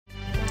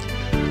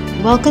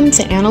Welcome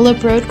to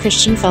Antelope Road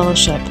Christian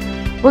Fellowship.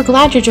 We're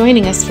glad you're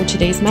joining us for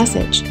today's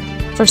message.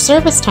 For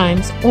service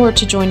times or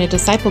to join a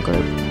disciple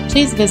group,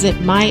 please visit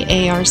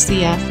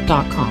myarcf.com.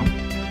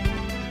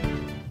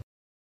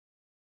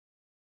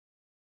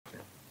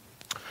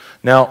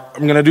 Now,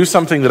 I'm going to do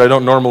something that I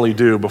don't normally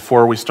do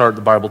before we start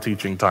the Bible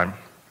teaching time.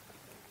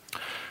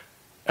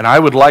 And I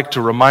would like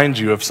to remind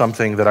you of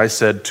something that I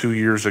said 2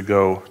 years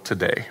ago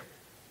today.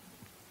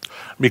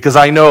 Because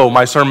I know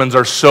my sermons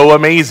are so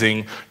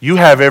amazing, you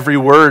have every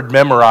word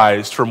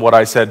memorized from what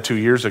I said 2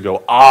 years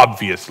ago,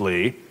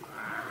 obviously.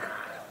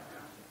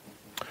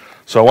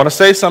 So I want to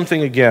say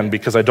something again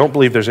because I don't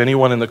believe there's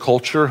anyone in the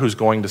culture who's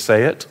going to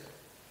say it.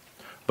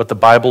 But the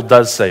Bible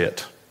does say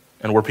it.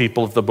 And we're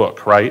people of the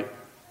book, right?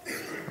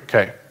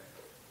 Okay.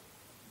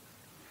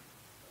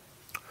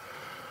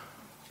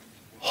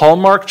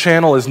 Hallmark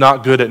Channel is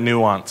not good at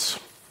nuance.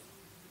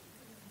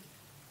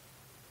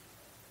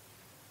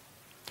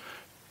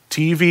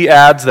 TV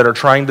ads that are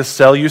trying to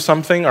sell you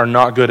something are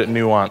not good at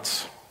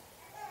nuance.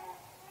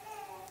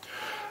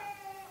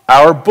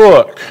 Our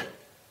book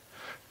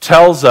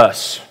tells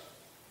us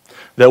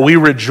that we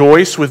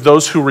rejoice with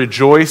those who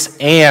rejoice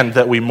and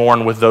that we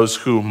mourn with those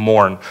who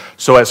mourn.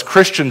 So as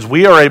Christians,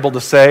 we are able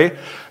to say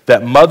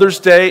that Mother's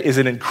Day is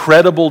an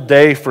incredible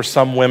day for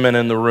some women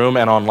in the room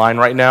and online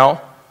right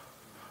now.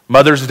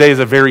 Mother's Day is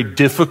a very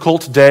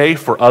difficult day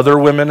for other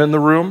women in the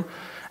room.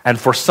 And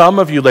for some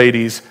of you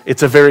ladies,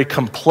 it's a very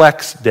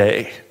complex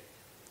day.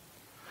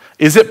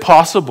 Is it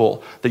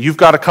possible that you've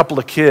got a couple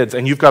of kids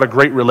and you've got a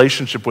great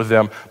relationship with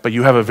them, but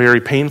you have a very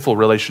painful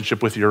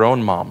relationship with your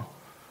own mom?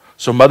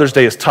 So Mother's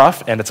Day is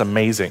tough and it's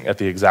amazing at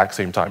the exact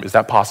same time. Is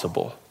that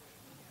possible?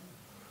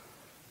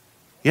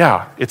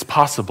 Yeah, it's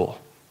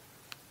possible.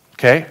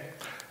 Okay?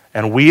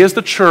 And we as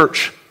the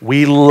church,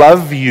 we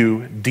love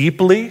you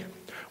deeply.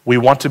 We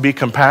want to be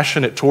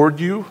compassionate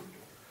toward you,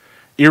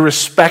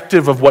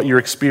 irrespective of what your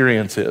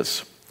experience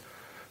is.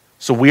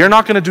 So we are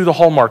not going to do the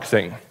Hallmark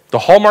thing. The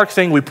Hallmark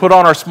thing, we put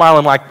on our smile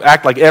and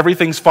act like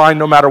everything's fine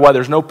no matter what.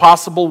 There's no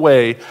possible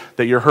way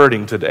that you're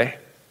hurting today.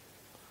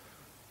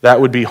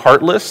 That would be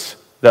heartless.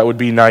 That would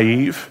be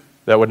naive.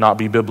 That would not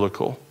be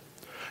biblical.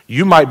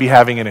 You might be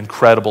having an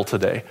incredible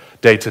day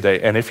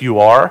today. And if you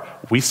are,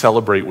 we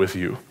celebrate with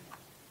you.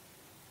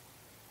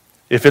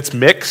 If it's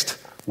mixed,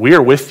 we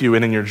are with you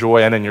and in your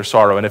joy and in your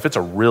sorrow. And if it's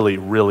a really,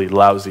 really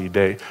lousy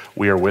day,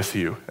 we are with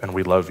you and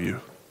we love you.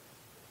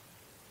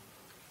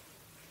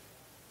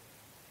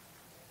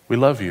 We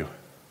love you.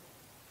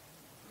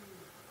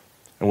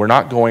 And we're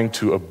not going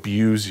to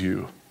abuse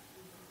you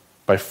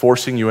by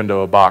forcing you into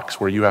a box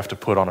where you have to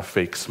put on a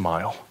fake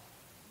smile.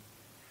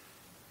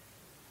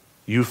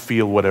 You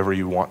feel whatever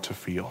you want to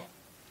feel,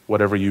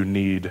 whatever you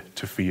need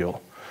to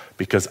feel.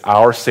 Because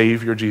our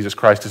Savior, Jesus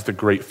Christ, is the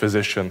great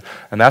physician.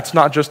 And that's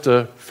not just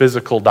a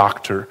physical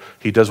doctor.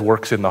 He does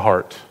works in the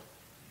heart.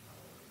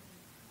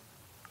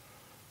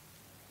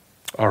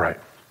 All right.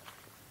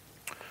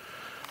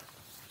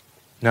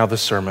 Now the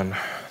sermon,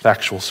 the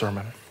actual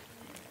sermon.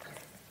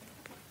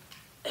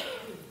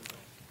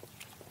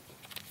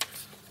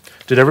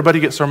 Did everybody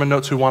get sermon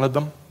notes who wanted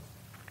them?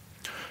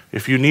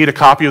 If you need a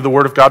copy of the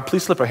Word of God,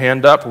 please slip a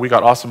hand up. We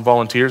got awesome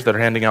volunteers that are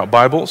handing out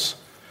Bibles.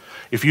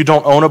 If you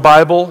don't own a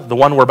Bible, the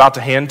one we're about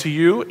to hand to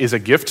you is a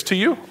gift to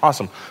you.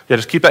 Awesome. Yeah,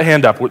 just keep that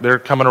hand up. They're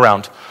coming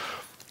around.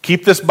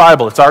 Keep this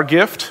Bible. It's our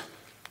gift.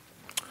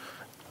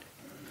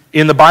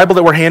 In the Bible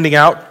that we're handing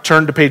out,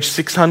 turn to page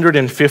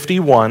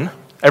 651.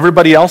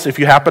 Everybody else, if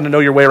you happen to know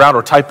your way around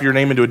or type your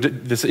name into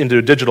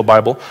a digital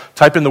Bible,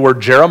 type in the word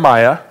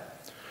Jeremiah.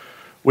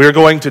 We're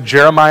going to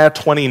Jeremiah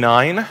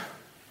 29.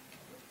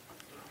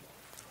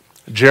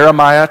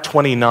 Jeremiah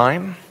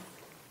 29.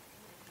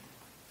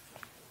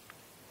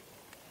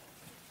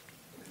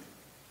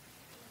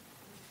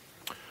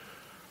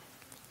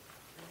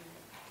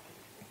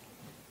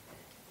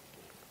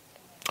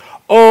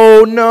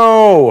 Oh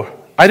no,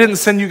 I didn't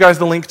send you guys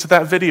the link to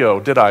that video,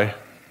 did I?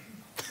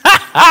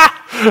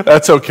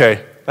 That's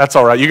okay. That's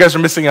all right. You guys are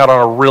missing out on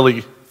a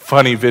really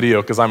funny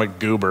video because I'm a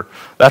goober.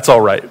 That's all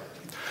right.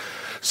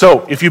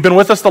 So if you've been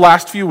with us the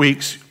last few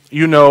weeks,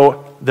 you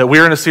know that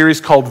we're in a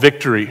series called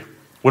Victory.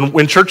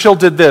 When Churchill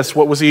did this,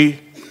 what was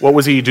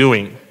he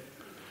doing?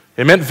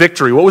 It meant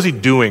victory. What was he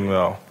doing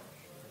though?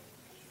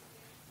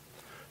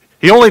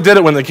 He only did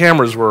it when the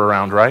cameras were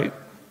around, right?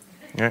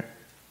 Yeah.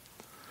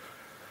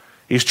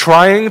 He's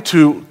trying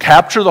to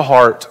capture the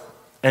heart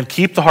and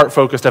keep the heart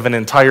focused of an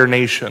entire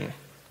nation.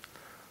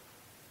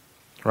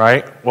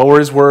 Right? What were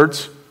his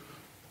words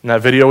in that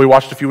video we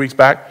watched a few weeks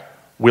back?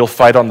 We'll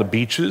fight on the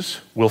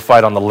beaches. We'll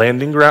fight on the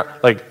landing ground.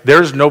 Like,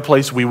 there's no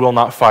place we will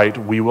not fight.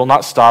 We will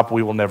not stop.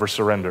 We will never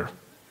surrender.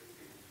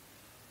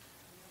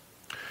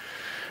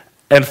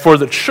 And for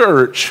the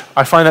church,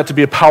 I find that to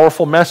be a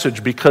powerful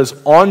message because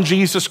on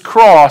Jesus'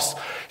 cross,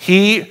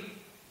 he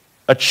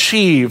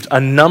achieved a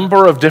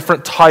number of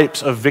different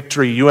types of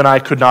victory you and I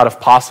could not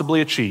have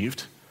possibly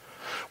achieved.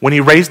 When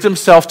he raised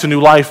himself to new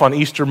life on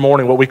Easter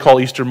morning, what we call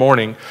Easter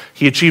morning,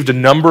 he achieved a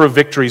number of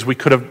victories we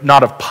could have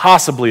not have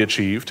possibly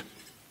achieved.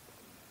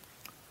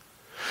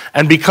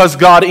 And because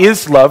God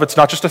is love, it's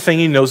not just a thing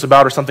he knows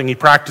about or something he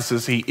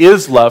practices. He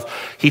is love.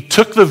 He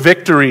took the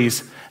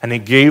victories and he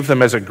gave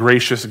them as a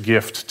gracious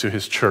gift to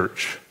his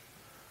church.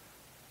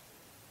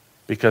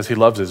 Because he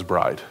loves his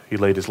bride. He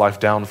laid his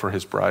life down for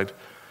his bride.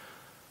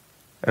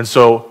 And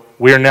so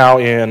we are now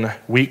in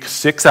week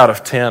 6 out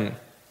of 10.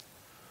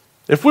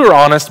 If we were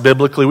honest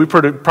biblically, we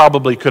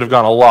probably could have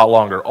gone a lot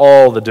longer.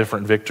 All the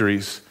different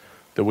victories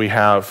that we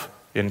have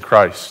in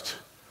Christ.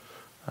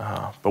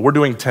 But we're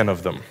doing 10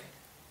 of them.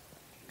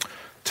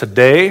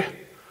 Today,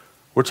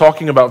 we're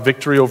talking about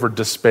victory over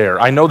despair.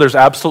 I know there's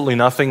absolutely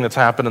nothing that's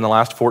happened in the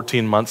last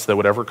 14 months that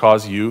would ever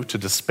cause you to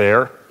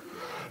despair.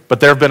 But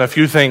there have been a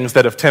few things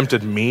that have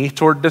tempted me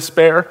toward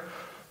despair.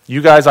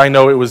 You guys, I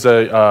know it was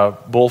a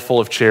bowl full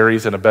of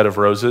cherries and a bed of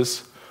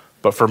roses.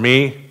 But for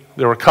me,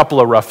 there were a couple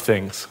of rough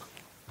things.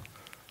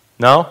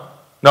 No?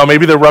 No,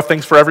 maybe they're rough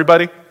things for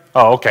everybody?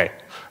 Oh, okay.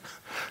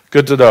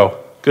 Good to know.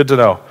 Good to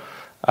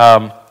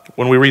know.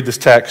 When we read this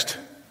text,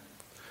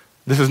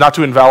 this is not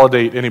to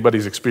invalidate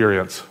anybody's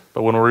experience,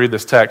 but when we read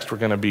this text, we're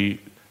going to be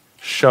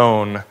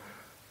shown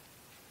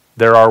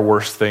there are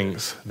worse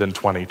things than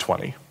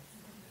 2020.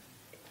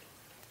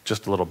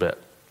 Just a little bit.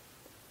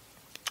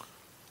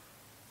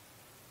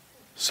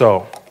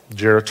 So,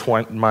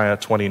 Jeremiah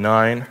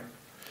 29.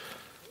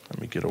 Let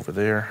me get over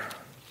there.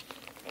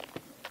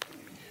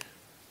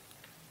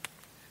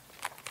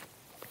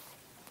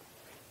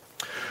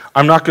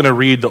 I'm not going to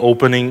read the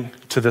opening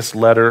to this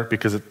letter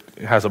because it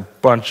has a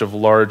bunch of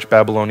large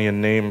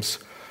Babylonian names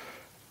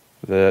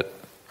that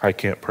I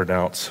can't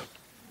pronounce.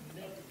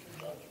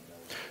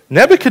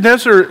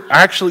 Nebuchadnezzar,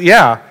 actually,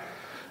 yeah.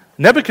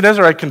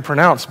 Nebuchadnezzar I can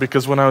pronounce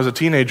because when I was a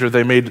teenager,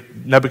 they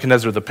made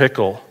Nebuchadnezzar the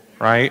pickle,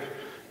 right?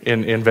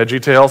 In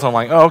VeggieTales. I'm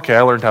like, oh, okay,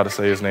 I learned how to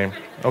say his name.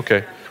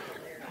 Okay.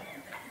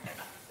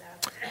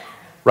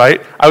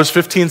 Right? I was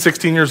 15,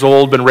 16 years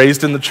old, been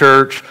raised in the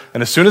church,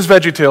 and as soon as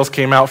VeggieTales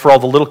came out for all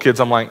the little kids,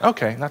 I'm like,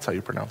 okay, that's how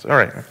you pronounce it. All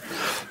right.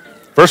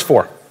 Verse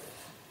 4.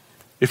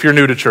 If you're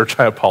new to church,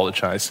 I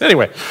apologize.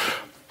 Anyway,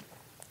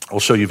 I'll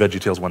show you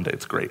VeggieTales one day.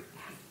 It's great.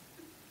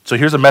 So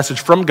here's a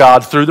message from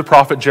God through the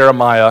prophet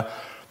Jeremiah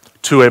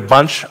to a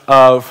bunch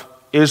of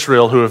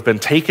Israel who have been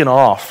taken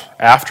off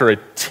after a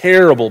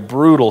terrible,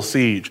 brutal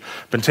siege,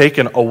 been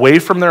taken away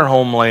from their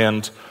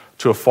homeland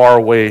to a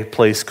faraway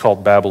place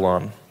called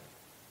Babylon.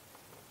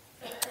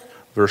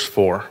 Verse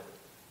 4.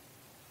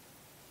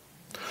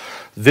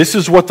 This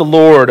is what the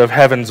Lord of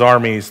heaven's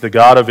armies, the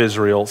God of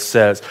Israel,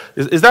 says.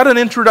 Is that an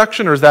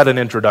introduction or is that an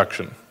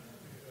introduction?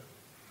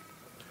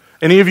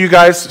 Any of you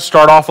guys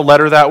start off a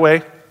letter that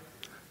way?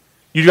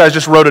 You guys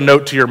just wrote a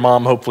note to your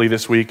mom, hopefully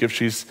this week, if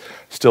she's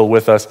still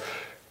with us.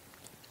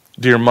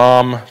 Dear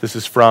Mom, this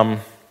is from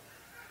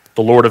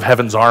the Lord of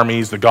heaven's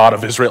armies, the God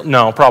of Israel.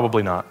 No,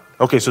 probably not.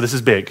 Okay, so this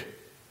is big.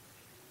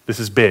 This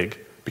is big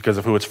because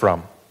of who it's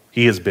from.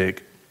 He is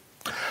big.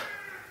 This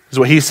is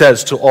what he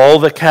says to all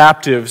the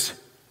captives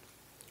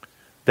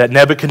that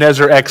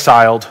Nebuchadnezzar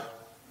exiled.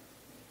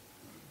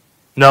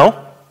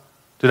 No?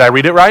 Did I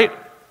read it right?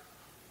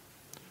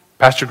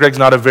 Pastor Greg's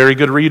not a very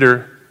good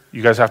reader.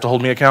 You guys have to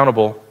hold me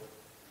accountable.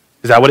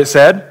 Is that what it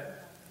said?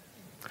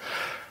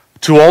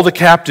 To all the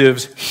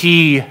captives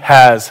he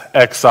has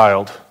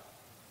exiled.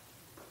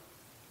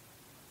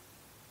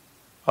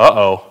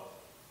 Uh-oh.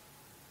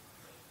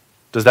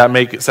 Does that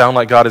make it sound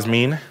like God is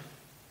mean?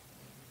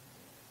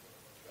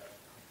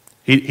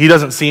 He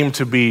doesn't seem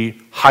to be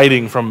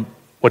hiding from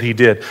what he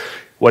did.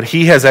 What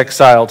he has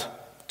exiled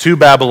to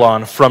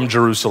Babylon from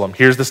Jerusalem.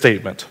 Here's the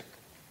statement.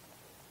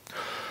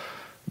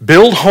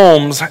 Build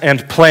homes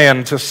and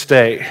plan to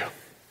stay.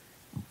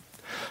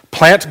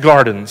 Plant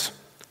gardens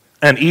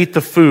and eat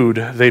the food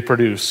they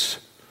produce.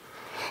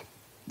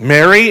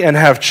 Marry and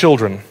have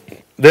children.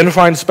 Then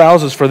find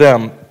spouses for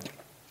them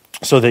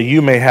so that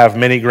you may have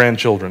many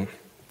grandchildren.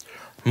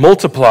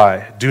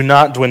 Multiply, do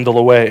not dwindle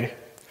away.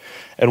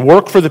 And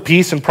work for the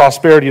peace and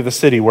prosperity of the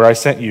city where I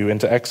sent you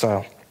into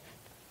exile.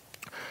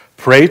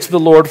 Pray to the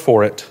Lord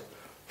for it,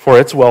 for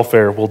its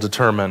welfare will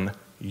determine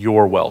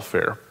your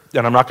welfare.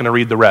 And I'm not going to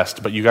read the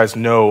rest, but you guys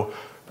know,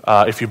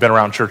 if you've been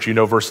around church, you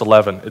know verse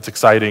 11. It's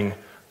exciting.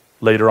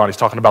 Later on, he's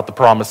talking about the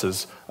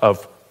promises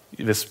of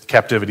this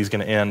captivity is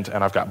going to end,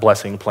 and I've got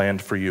blessing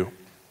planned for you.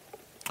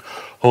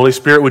 Holy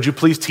Spirit, would you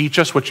please teach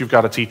us what you've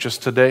got to teach us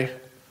today,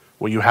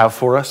 what you have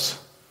for us?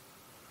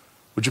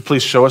 Would you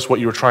please show us what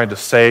you were trying to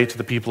say to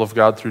the people of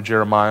God through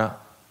Jeremiah?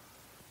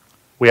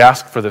 We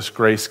ask for this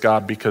grace,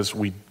 God, because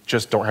we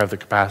just don't have the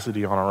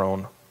capacity on our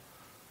own.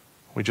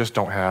 We just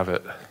don't have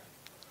it.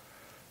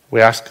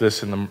 We ask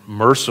this in the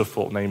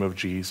merciful name of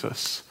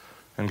Jesus.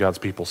 And God's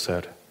people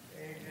said,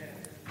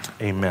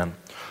 Amen.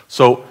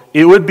 So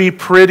it would be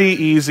pretty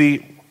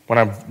easy when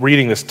I'm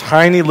reading this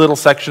tiny little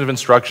section of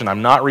instruction,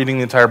 I'm not reading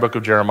the entire book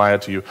of Jeremiah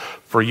to you,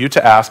 for you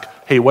to ask,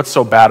 hey, what's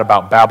so bad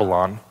about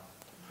Babylon?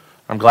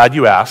 I'm glad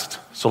you asked,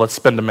 so let's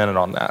spend a minute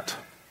on that.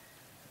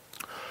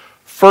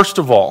 First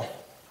of all,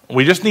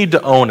 we just need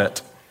to own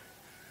it.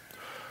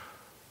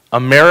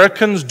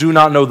 Americans do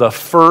not know the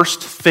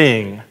first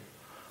thing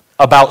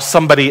about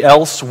somebody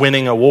else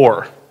winning a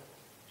war.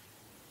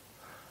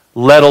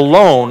 let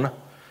alone,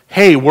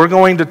 hey, we're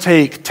going to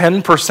take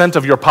 10%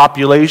 of your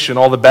population,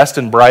 all the best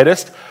and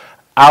brightest,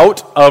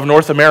 out of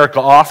North America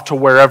off to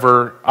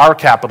wherever our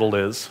capital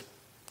is.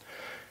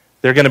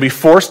 They're going to be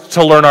forced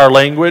to learn our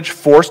language,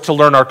 forced to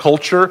learn our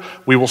culture.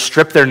 We will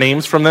strip their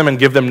names from them and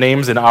give them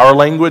names in our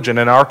language and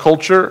in our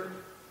culture.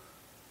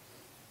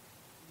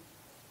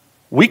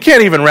 We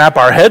can't even wrap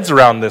our heads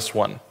around this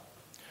one.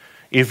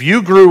 If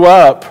you grew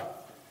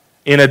up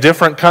in a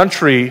different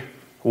country,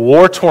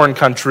 war-torn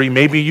country,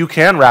 maybe you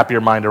can wrap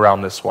your mind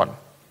around this one.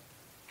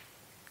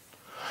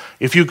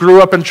 If you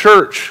grew up in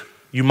church,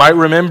 you might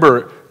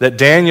remember that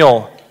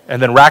Daniel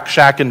and then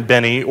Rakshak and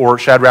Benny, or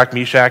Shadrach,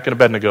 Meshach, and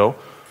Abednego,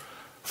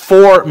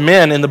 4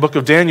 men in the book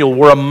of Daniel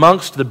were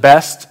amongst the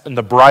best and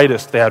the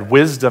brightest. They had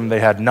wisdom, they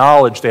had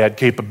knowledge, they had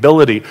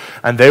capability,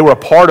 and they were a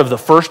part of the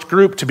first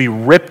group to be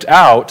ripped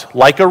out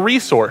like a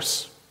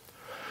resource.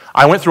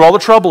 I went through all the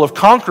trouble of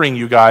conquering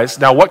you guys.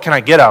 Now what can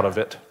I get out of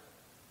it?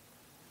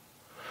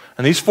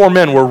 And these 4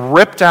 men were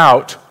ripped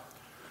out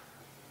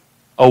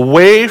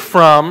away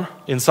from,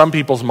 in some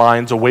people's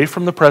minds, away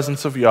from the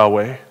presence of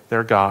Yahweh,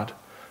 their God.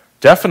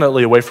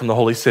 Definitely away from the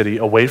holy city,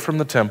 away from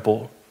the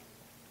temple,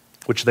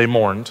 which they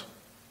mourned,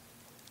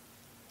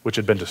 which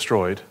had been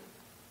destroyed,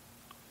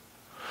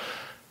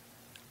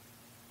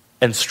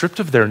 and stripped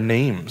of their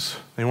names.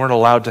 They weren't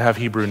allowed to have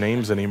Hebrew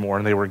names anymore,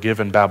 and they were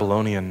given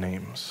Babylonian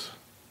names.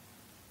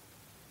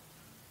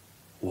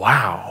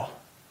 Wow.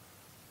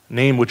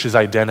 Name, which is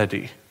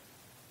identity.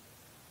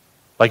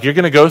 Like, you're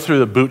going to go through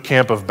the boot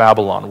camp of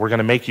Babylon. We're going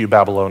to make you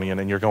Babylonian,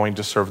 and you're going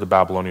to serve the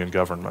Babylonian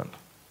government.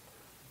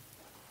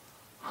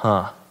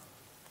 But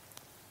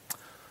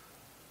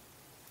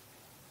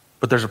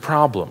there's a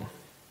problem.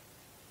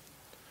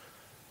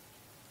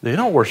 They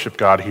don't worship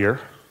God here.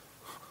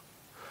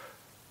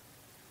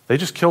 They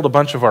just killed a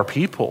bunch of our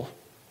people.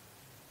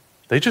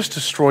 They just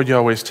destroyed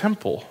Yahweh's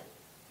temple.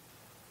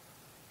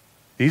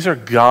 These are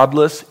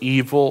godless,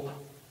 evil,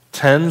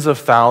 tens of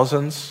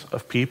thousands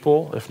of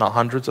people, if not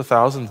hundreds of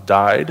thousands,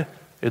 died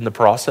in the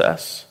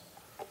process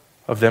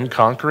of them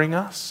conquering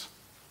us.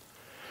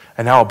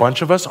 And now a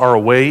bunch of us are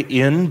away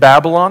in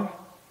Babylon.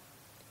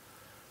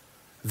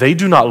 They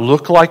do not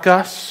look like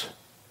us.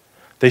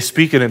 They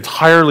speak an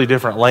entirely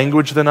different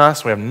language than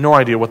us. We have no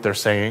idea what they're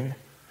saying.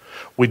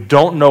 We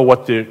don't know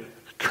what the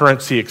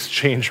currency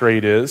exchange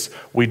rate is.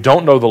 We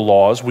don't know the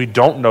laws. We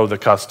don't know the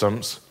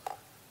customs.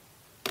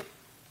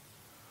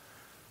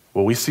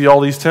 Well, we see all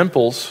these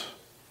temples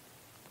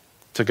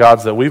to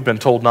gods that we've been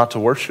told not to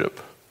worship.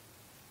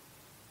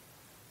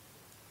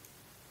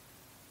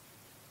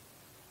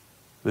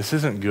 This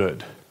isn't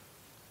good.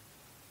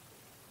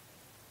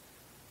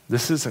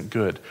 This isn't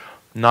good.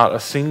 Not a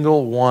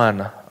single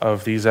one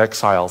of these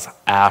exiles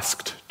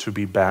asked to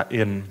be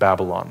in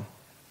Babylon.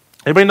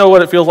 Anybody know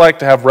what it feels like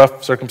to have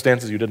rough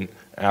circumstances you didn't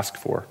ask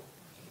for?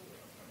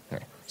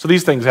 Okay. So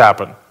these things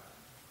happen.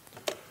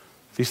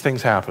 These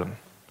things happen.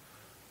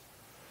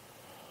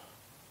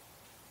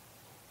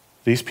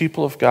 These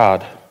people of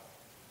God,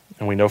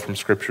 and we know from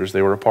scriptures,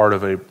 they were a part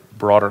of a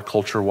broader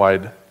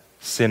culture-wide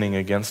sinning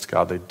against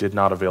God. They did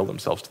not avail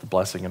themselves to the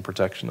blessing and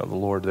protection of the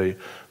Lord. They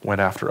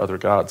went after other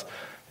gods.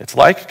 It's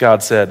like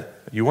God said,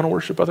 you want to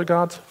worship other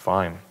gods?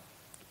 Fine.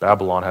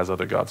 Babylon has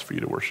other gods for you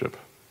to worship.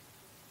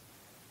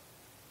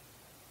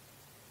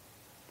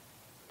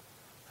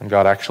 And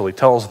God actually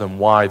tells them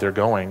why they're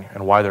going,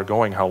 and why they're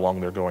going, how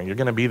long they're going. You're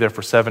going to be there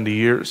for 70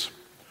 years.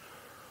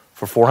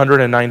 For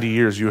 490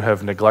 years, you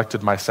have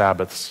neglected my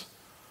Sabbaths,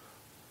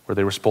 where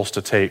they were supposed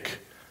to take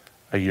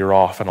a year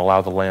off and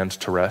allow the land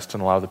to rest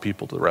and allow the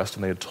people to rest,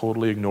 and they had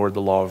totally ignored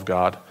the law of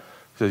God.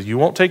 He says, you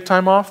won't take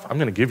time off? I'm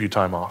going to give you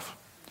time off.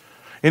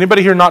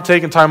 Anybody here not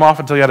taking time off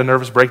until you had a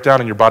nervous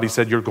breakdown and your body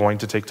said you're going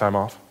to take time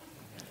off?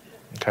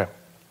 Okay.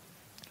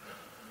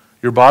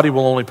 Your body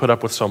will only put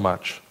up with so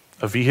much.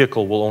 A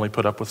vehicle will only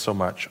put up with so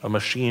much. A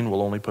machine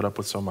will only put up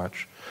with so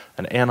much.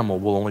 An animal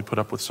will only put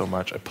up with so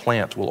much. A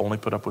plant will only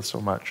put up with so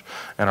much.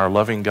 And our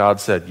loving God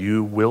said,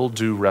 you will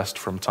do rest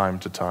from time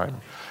to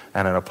time.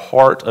 And in a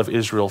part of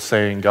Israel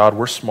saying, God,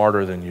 we're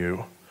smarter than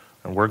you,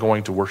 and we're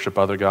going to worship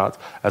other gods,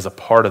 as a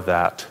part of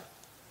that,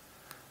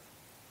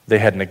 they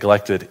had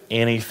neglected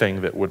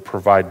anything that would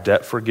provide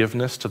debt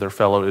forgiveness to their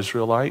fellow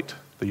Israelite,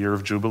 the year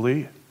of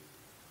Jubilee.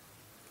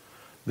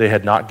 They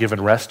had not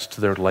given rest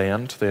to their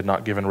land. They had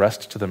not given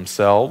rest to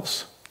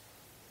themselves.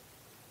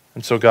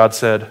 And so God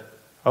said,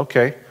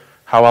 okay,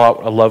 how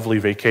about a lovely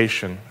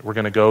vacation? We're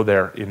going to go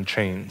there in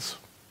chains.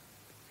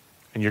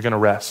 And you're going to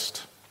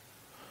rest.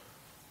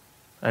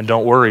 And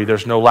don't worry,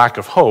 there's no lack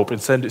of hope. In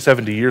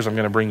 70 years, I'm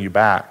going to bring you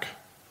back.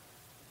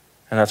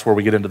 And that's where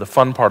we get into the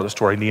fun part of the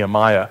story,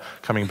 Nehemiah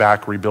coming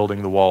back,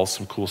 rebuilding the walls,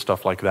 some cool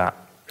stuff like that.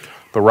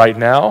 But right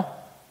now,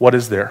 what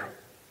is there?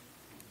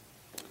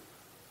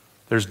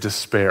 There's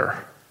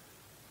despair.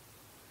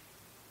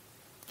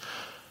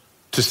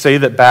 To say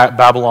that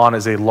Babylon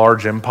is a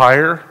large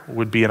empire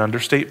would be an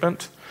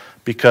understatement,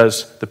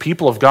 because the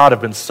people of God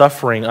have been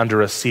suffering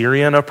under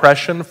Assyrian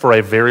oppression for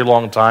a very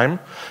long time,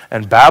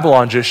 and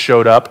Babylon just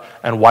showed up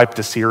and wiped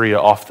Assyria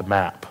off the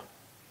map.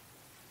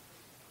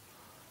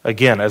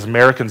 Again, as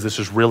Americans, this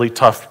is really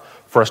tough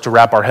for us to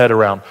wrap our head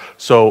around.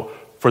 So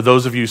for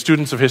those of you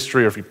students of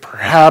history, or if you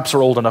perhaps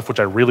are old enough, which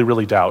I really,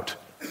 really doubt,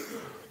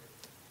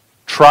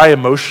 try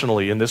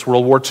emotionally, in this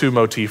World War II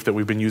motif that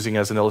we've been using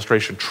as an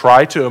illustration,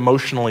 try to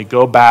emotionally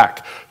go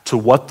back to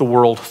what the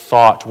world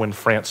thought when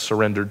France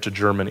surrendered to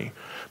Germany.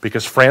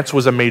 Because France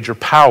was a major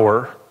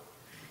power,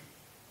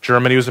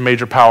 Germany was a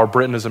major power,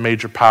 Britain is a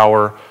major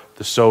power,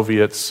 the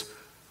Soviets,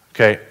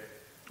 okay,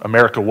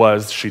 America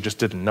was, she just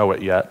didn't know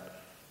it yet.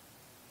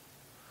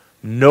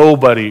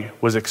 Nobody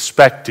was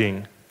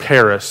expecting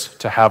Paris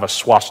to have a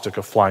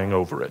swastika flying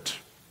over it.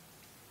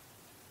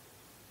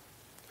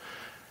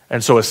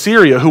 And so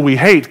Assyria, who we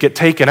hate, get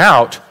taken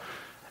out,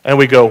 and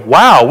we go,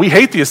 wow, we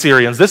hate the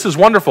Assyrians, this is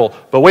wonderful.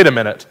 But wait a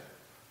minute,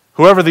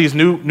 whoever these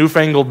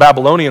newfangled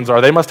Babylonians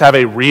are, they must have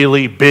a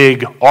really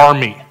big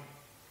army.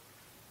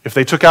 If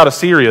they took out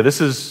Assyria,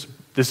 this is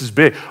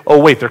big. Oh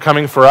wait, they're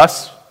coming for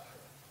us?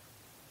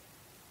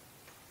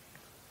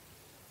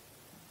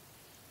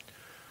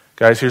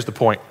 Guys, here's the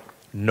point.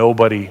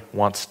 Nobody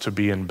wants to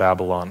be in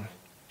Babylon.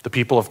 The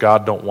people of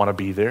God don't want to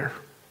be there.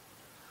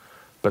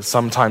 But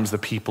sometimes the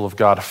people of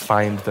God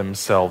find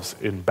themselves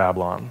in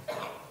Babylon.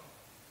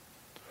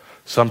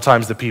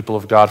 Sometimes the people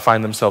of God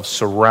find themselves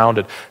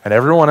surrounded, and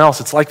everyone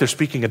else, it's like they're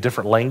speaking a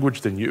different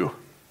language than you.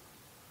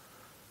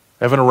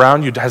 Everyone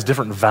around you has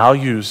different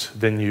values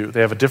than you.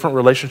 They have a different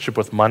relationship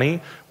with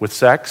money, with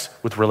sex,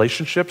 with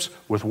relationships,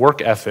 with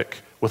work ethic,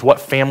 with what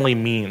family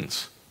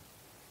means.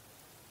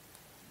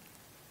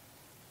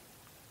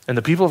 And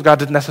the people of God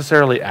didn't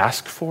necessarily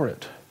ask for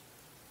it,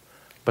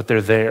 but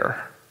they're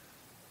there.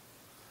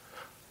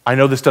 I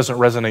know this doesn't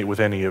resonate with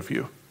any of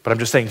you, but I'm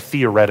just saying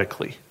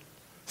theoretically.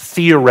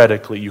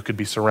 Theoretically, you could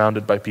be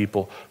surrounded by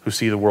people who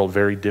see the world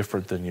very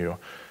different than you.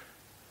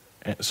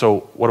 And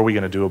so what are we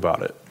going to do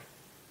about it?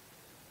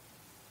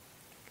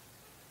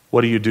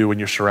 What do you do when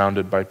you're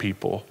surrounded by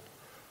people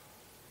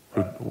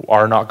who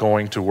are not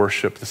going to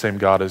worship the same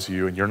God as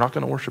you, and you're not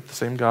going to worship the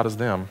same God as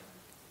them?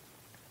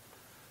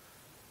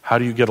 How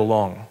do you get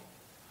along?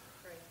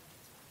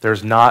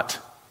 There's not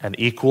an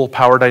equal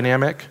power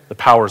dynamic. The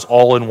power is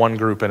all in one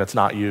group, and it's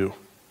not you.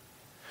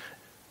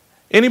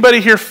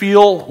 Anybody here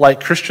feel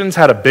like Christians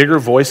had a bigger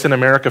voice in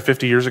America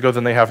 50 years ago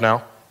than they have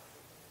now?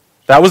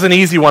 That was an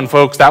easy one,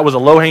 folks. That was a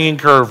low-hanging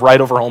curve right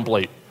over home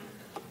plate.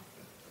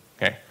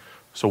 Okay,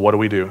 so what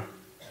do?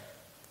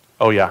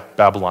 Oh yeah,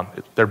 Babylon.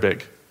 They're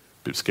big.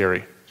 It's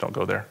scary. Don't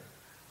go there.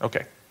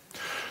 Okay.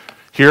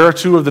 Here are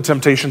two of the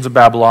temptations of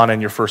Babylon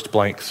and your first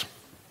blanks.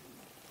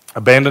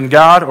 Abandon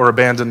God or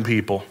abandon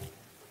people?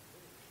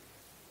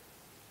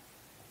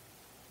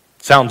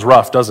 Sounds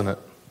rough, doesn't it?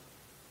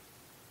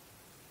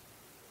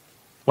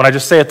 When I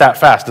just say it that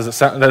fast, does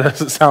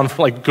it sound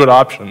like good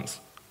options?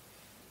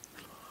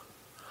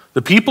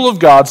 The people of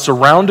God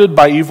surrounded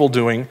by evil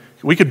doing,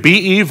 we could be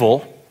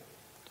evil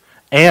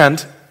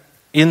and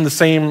in the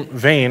same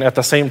vein, at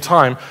the same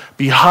time,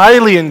 be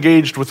highly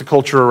engaged with the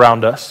culture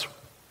around us.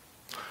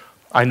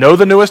 I know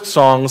the newest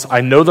songs,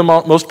 I know the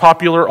most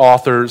popular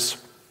authors,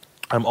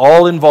 I'm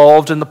all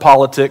involved in the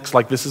politics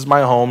like this is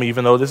my home,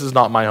 even though this is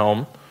not my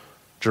home.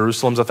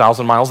 Jerusalem's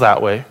 1,000 miles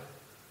that way.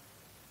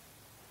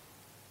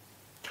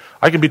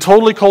 I can be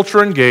totally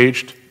culturally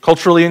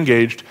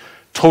engaged,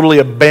 totally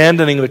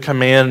abandoning the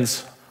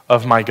commands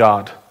of my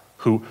God,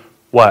 who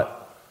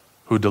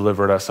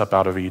delivered us up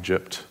out of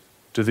Egypt.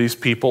 Do these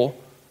people,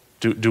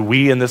 do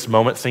we in this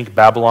moment think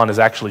Babylon is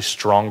actually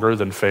stronger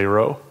than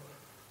Pharaoh?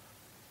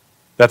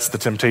 That's the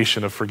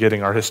temptation of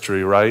forgetting our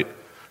history, right?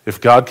 If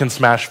God can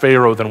smash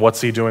Pharaoh, then what's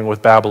he doing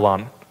with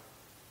Babylon?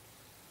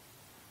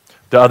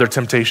 The other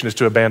temptation is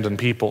to abandon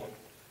people.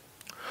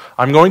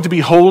 I'm going to be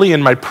holy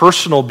in my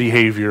personal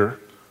behavior,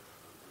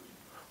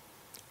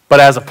 but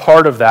as a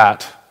part of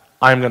that,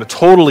 I'm going to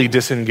totally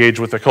disengage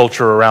with the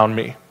culture around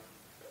me.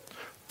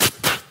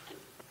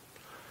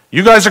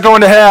 You guys are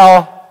going to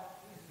hell.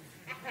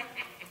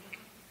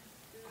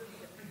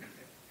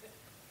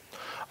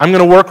 I'm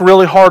going to work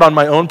really hard on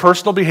my own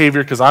personal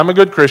behavior because I'm a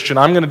good Christian.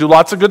 I'm going to do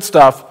lots of good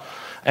stuff.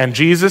 And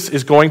Jesus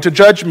is going to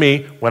judge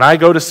me when I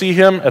go to see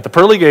him at the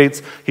pearly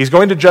gates. He's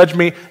going to judge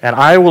me, and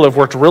I will have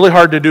worked really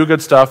hard to do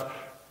good stuff.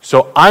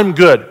 So I'm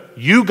good.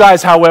 You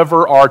guys,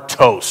 however, are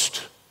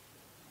toast.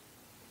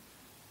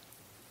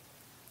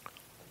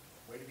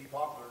 Way to be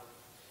popular.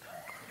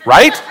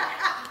 Right?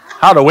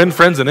 How to win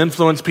friends and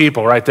influence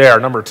people, right there,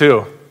 number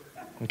 2.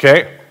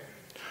 Okay?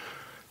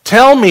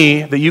 Tell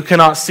me that you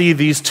cannot see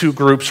these two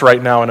groups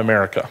right now in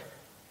America.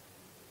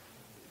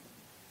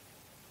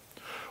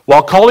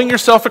 While calling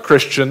yourself a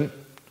Christian,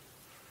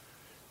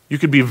 you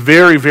could be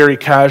very, very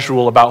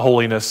casual about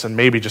holiness and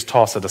maybe just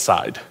toss it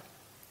aside.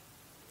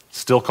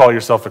 Still call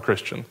yourself a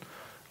Christian,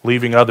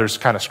 leaving others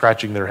kind of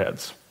scratching their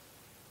heads.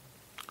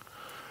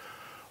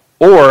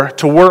 Or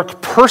to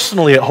work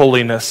personally at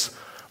holiness,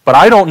 but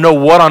I don't know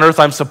what on earth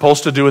I'm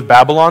supposed to do with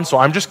Babylon, so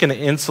I'm just going to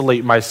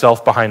insulate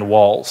myself behind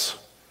walls.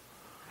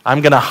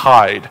 I'm going to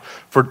hide.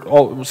 For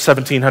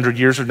 1,700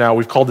 years or now,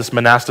 we've called this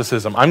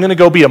monasticism. I'm going to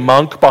go be a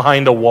monk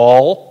behind a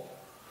wall,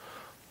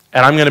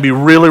 and I'm going to be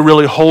really,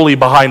 really holy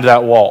behind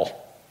that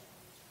wall.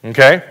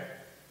 Okay?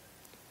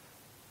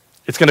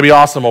 It's going to be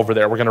awesome over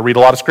there. We're going to read a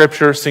lot of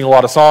scripture, sing a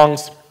lot of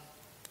songs.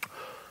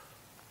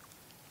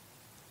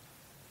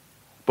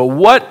 But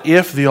what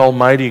if the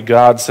Almighty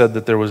God said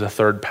that there was a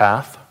third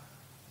path?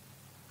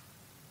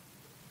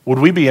 Would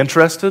we be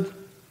interested?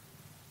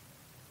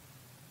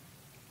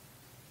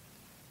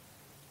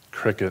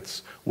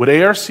 Crickets. Would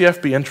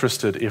ARCF be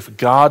interested if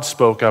God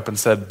spoke up and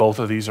said both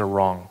of these are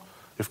wrong?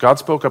 If God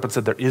spoke up and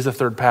said there is a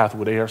third path,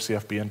 would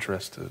ARCF be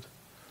interested?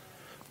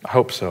 I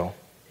hope so.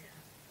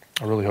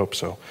 I really hope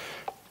so.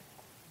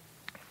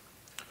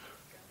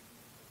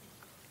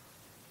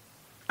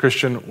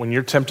 Christian, when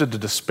you're tempted to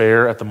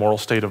despair at the moral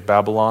state of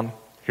Babylon,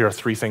 here are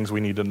 3 things we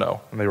need to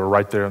know, and they were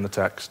right there in the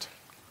text.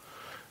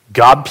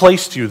 God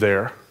placed you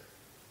there.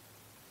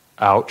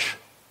 Ouch.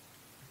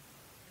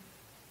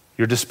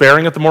 You're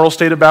despairing at the moral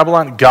state of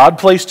Babylon? God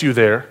placed you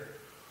there.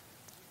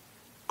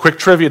 Quick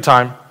trivia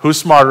time. Who's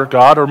smarter,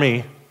 God or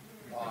me?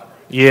 God.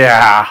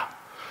 Yeah.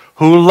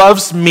 Who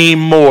loves me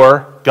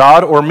more,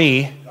 God or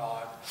me?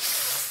 God.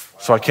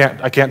 So I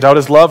can't doubt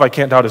his love. I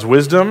can't doubt his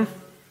wisdom.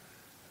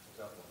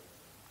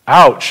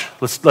 Ouch.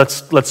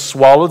 Let's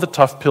swallow the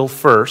tough pill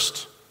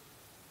first.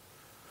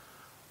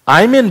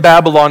 I'm in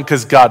Babylon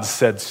because God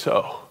said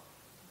so.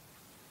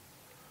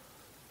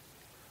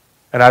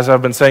 And as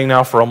I've been saying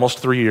now for almost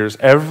 3 years,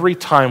 every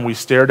time we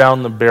stare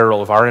down the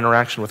barrel of our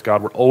interaction with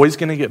God, we're always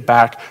going to get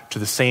back to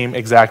the same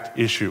exact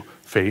issue,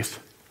 faith.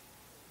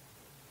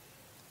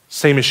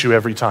 Same issue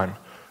every time.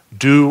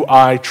 Do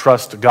I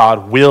trust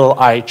God? Will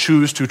I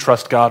choose to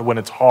trust God when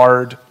it's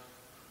hard?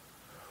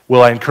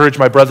 Will I encourage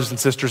my brothers and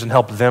sisters and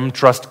help them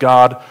trust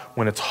God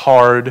when it's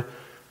hard?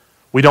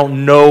 We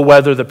don't know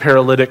whether the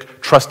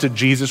paralytic trusted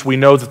Jesus. We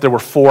know that there were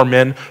 4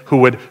 men who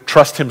would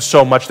trust him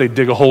so much they'd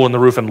dig a hole in the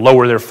roof and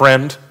lower their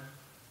friend.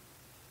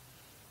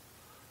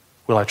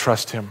 Will I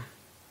trust him?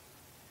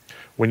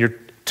 When you're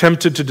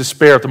tempted to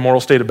despair at the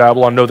moral state of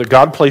Babylon, know that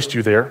God placed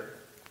you there,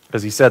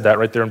 as he said that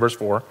right there in verse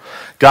 4.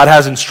 God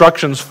has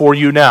instructions for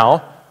you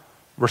now,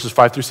 verses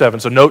 5 through 7.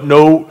 So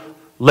no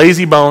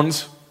lazy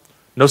bones,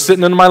 no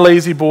sitting in my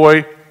lazy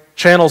boy,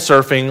 channel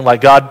surfing like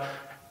God.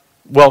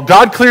 Well,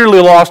 God clearly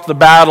lost the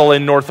battle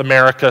in North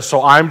America,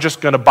 so I'm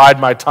just going to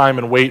bide my time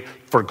and wait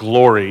for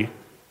glory.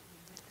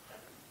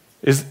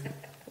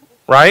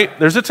 Right?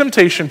 There's a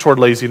temptation toward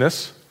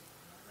laziness.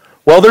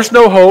 Well, there's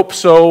no hope,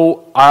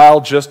 so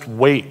I'll just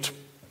wait.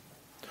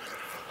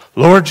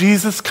 Lord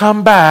Jesus,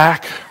 come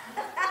back.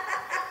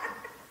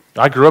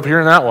 I grew up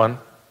hearing that one.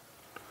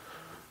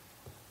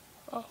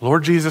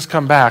 Lord Jesus,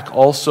 come back.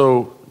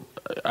 Also,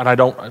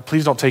 and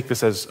please don't take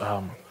this as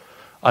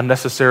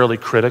unnecessarily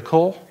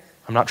critical.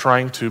 I'm not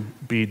trying to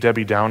be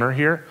Debbie Downer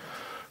here,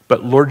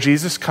 but Lord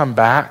Jesus, come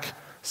back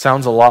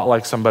sounds a lot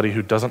like somebody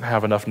who doesn't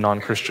have enough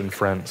non-Christian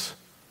friends.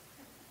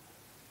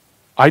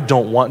 I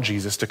don't want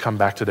Jesus to come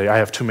back today. I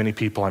have too many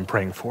people I'm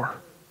praying for.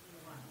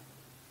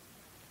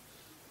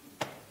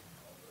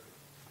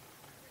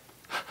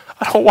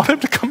 I don't want him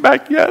to come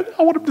back yet.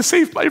 I want him to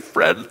save my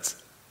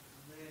friends.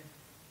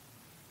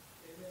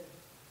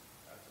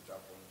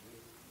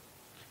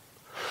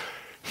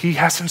 He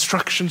has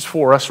instructions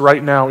for us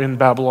right now in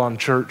Babylon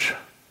Church.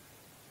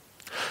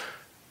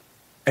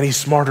 And he's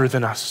smarter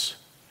than us.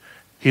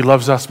 He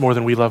loves us more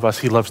than we love us.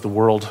 He loves the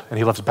world, and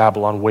he loves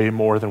Babylon way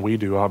more than we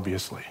do,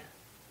 obviously.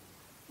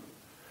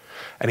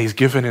 And he's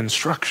given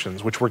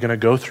instructions, which we're going to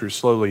go through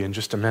slowly in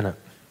just a minute.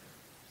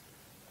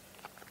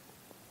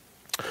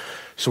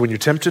 So when you're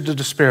tempted to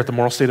despair at the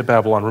moral state of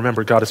Babylon,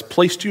 remember, God has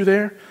placed you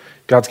there.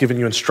 God's given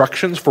you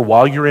instructions for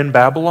while you're in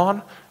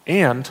Babylon.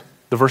 And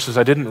the verses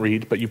I didn't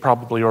read, but you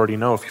probably already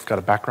know if you've got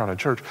a background in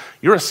church,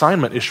 your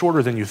assignment is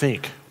shorter than you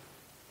think.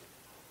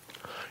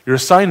 Your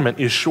assignment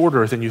is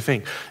shorter than you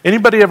think.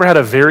 Anybody ever had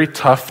a very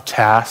tough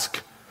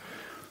task,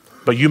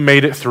 but you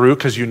made it through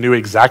because you knew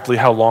exactly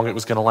how long it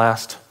was going to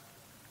last?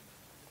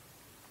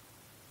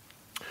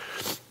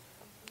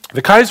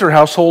 The Kaiser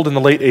household in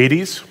the late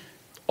 80s,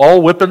 all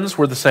whippings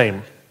were the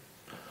same.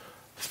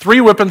 3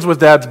 whippings with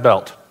dad's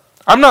belt.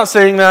 I'm not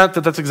saying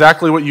that's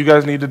exactly what you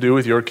guys need to do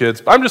with your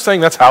kids. I'm just saying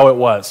that's how it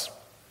was.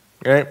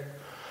 Okay?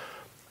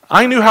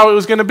 I knew how it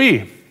was going to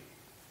be.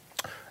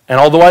 And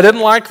although I didn't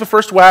like the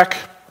first whack,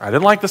 I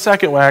didn't like the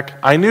second whack,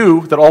 I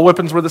knew that all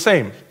whippings were the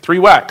same. 3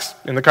 whacks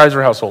in the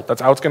Kaiser household. That's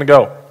how it's going to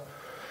go.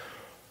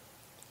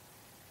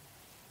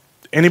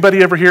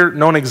 Anybody ever here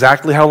known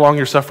exactly how long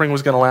your suffering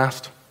was going to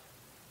last?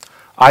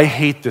 I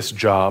hate this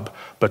job,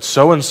 but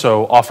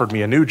so-and-so offered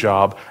me a new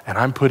job, and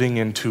I'm putting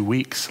in 2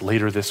 weeks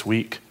later this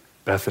week.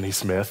 Bethany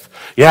Smith.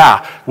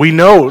 Yeah, we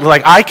know,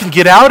 like, I can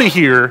get out of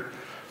here.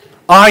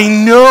 I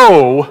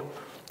know,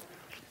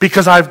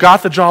 because I've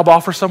got the job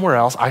offer somewhere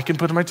else. I can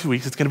put in my 2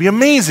 weeks. It's going to be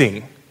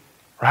amazing,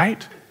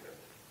 right?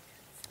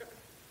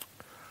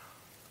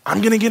 I'm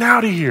going to get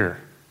out of here.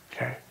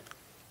 Okay.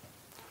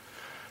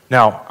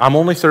 Now, I'm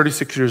only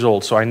 36 years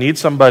old, so I need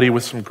somebody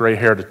with some gray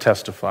hair to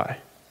testify.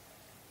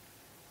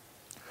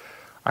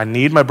 I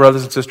need my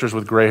brothers and sisters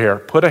with gray hair.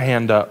 Put a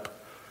hand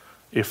up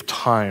if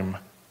time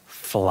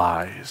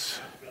flies.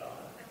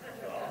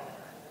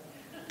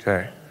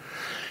 Okay.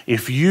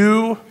 If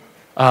you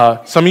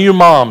Some of you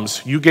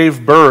moms, you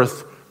gave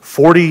birth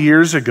 40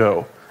 years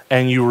ago,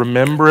 and you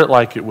remember it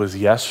like it was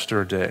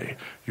yesterday.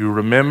 You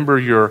remember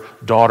your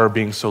daughter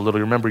being so little.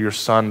 You remember your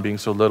son being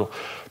so little.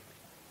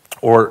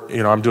 Or,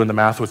 I'm doing the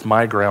math with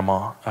my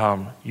grandma.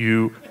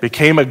 You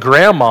became a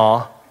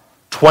grandma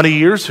 20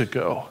 years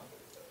ago.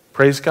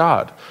 Praise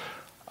God.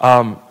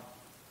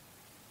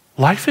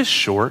 Life is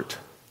short.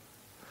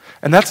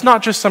 And that's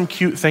not just some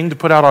cute thing to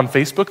put out on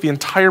Facebook. The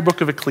entire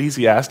book of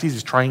Ecclesiastes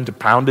is trying to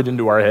pound it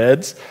into our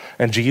heads.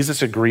 And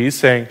Jesus agrees,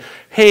 saying,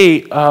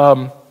 hey,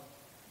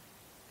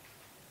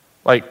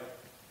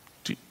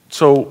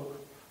 so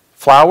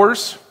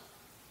flowers,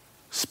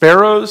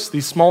 sparrows,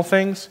 these small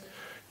things,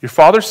 your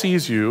Father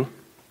sees you.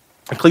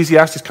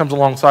 Ecclesiastes comes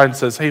alongside and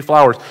says, hey,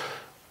 flowers,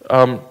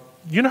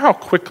 you know how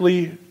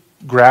quickly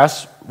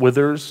grass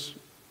withers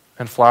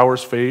and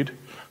flowers fade?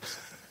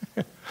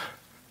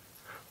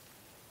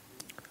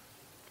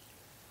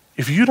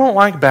 If you don't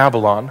like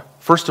Babylon,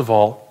 first of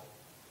all,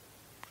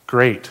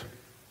 great.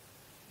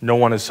 No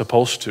one is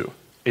supposed to.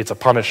 It's a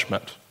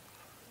punishment.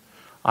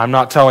 I'm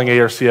not telling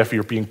ARCF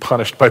you're being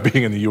punished by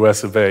being in the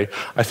US of A.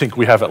 I think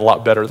we have it a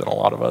lot better than a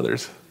lot of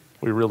others.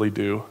 We really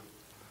do.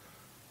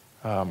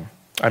 I'm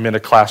in a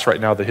class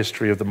right now, the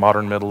history of the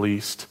modern Middle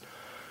East,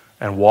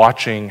 and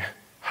watching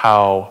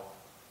how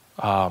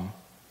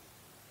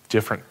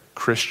different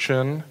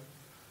Christian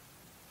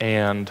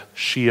and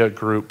Shia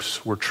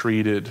groups were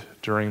treated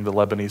during the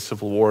Lebanese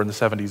Civil War in the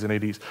 70s and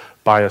 80s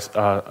by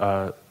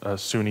a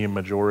Sunni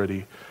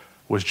majority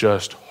was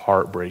just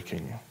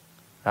heartbreaking,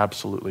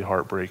 absolutely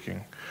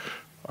heartbreaking.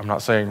 I'm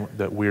not saying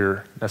that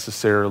we're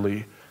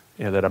necessarily,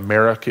 that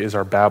America is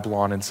our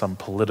Babylon in some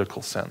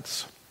political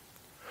sense,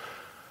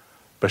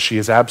 but she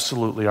is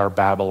absolutely our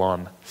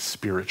Babylon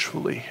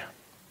spiritually.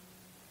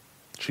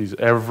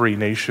 Every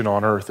nation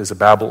on earth is a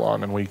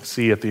Babylon, and we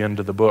see at the end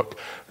of the book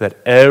that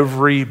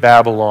every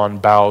Babylon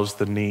bows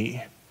the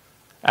knee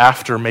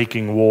after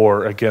making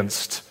war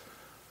against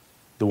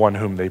the one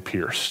whom they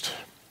pierced.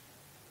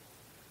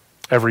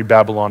 Every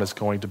Babylon is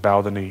going to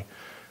bow the knee.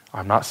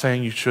 I'm not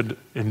saying you should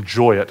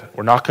enjoy it.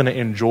 We're not going to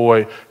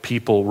enjoy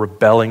people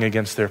rebelling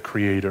against their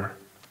Creator.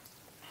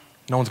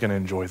 No one's going to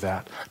enjoy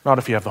that. Not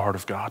if you have the heart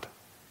of God.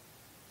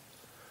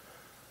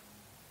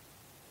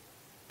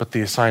 But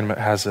the assignment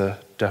has a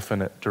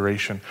definite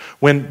duration.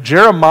 When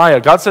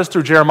God says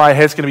through Jeremiah,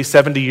 hey, it's going to be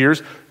 70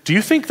 years, do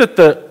you think that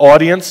the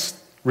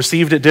audience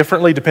received it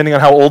differently depending on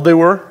how old they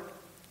were?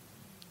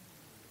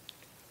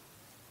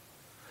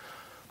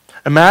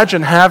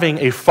 Imagine having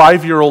a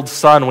 5-year-old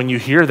son when you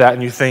hear that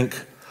and you think,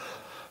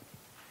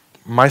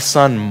 my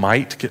son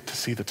might get to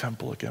see the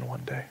temple again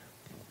one day.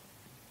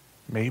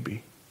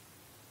 Maybe.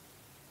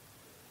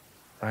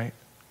 Right?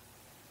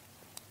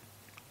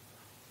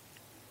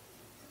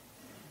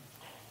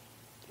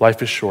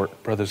 Life is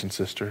short, brothers and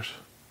sisters.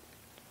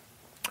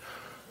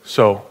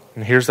 So,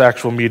 and here's the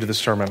actual meat of the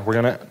sermon.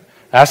 We're going to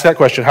ask that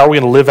question, how are we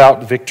going to live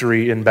out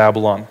victory in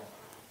Babylon?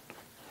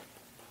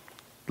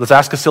 Let's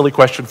ask a silly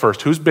question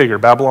first. Who's bigger,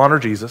 Babylon or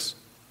Jesus?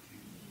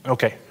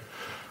 Okay.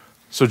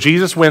 So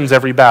Jesus wins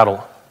every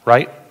battle,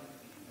 right?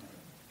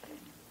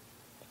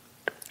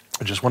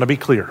 I just want to be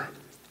clear.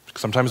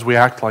 Sometimes we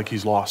act like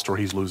he's lost or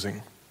he's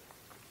losing.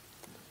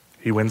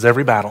 He wins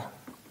every battle.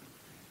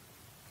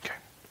 Okay.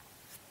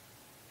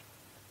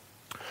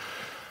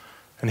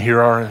 And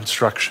here are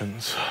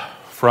instructions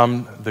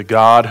from the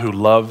God who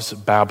loves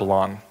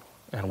Babylon.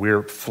 And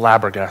we're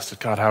flabbergasted.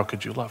 God, how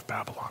could you love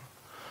Babylon?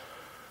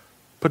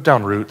 Put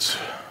down roots.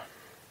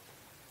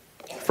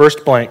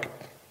 First blank.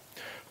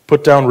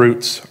 Put down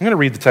roots. I'm going to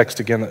read the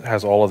text again that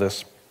has all of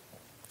this.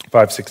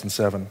 5, 6, and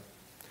 7.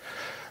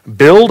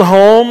 Build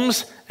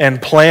homes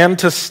and plan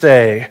to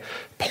stay.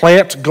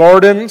 Plant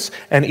gardens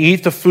and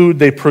eat the food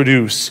they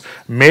produce.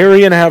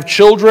 Marry and have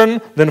children,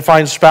 then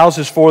find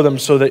spouses for them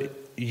so that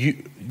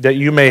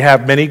you may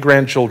have many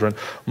grandchildren.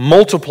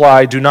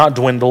 Multiply, do not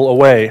dwindle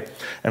away.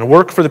 And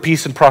work for the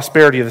peace and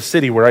prosperity of the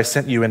city where I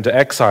sent you into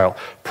exile.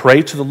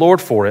 Pray to the Lord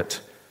for it,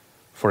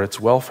 for its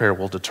welfare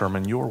will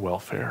determine your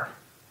welfare.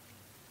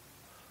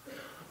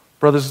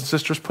 Brothers and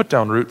sisters, put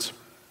down roots.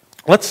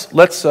 Let's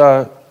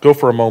go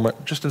for a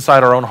moment, just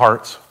inside our own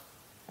hearts.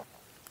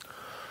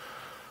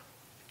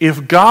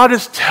 If God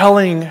is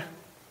telling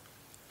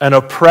an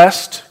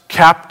oppressed,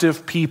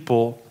 captive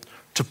people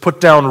to put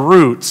down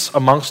roots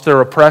amongst their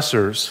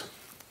oppressors,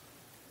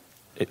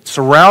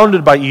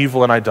 surrounded by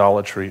evil and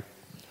idolatry,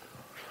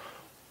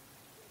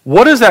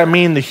 what does that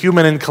mean the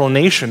human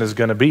inclination is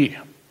going to be?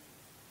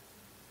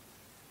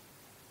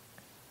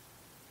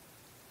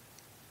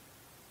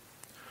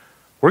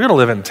 We're going to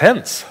live in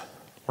tents.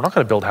 We're not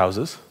going to build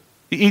houses.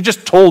 He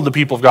just told the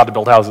people of God to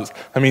build houses.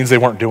 That means they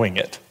weren't doing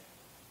it.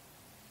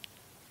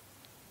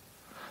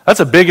 That's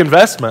a big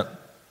investment.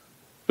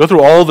 Go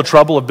through all the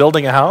trouble of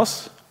building a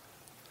house.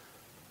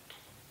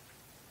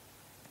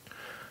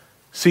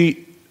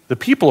 See, the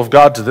people of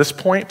God to this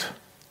point,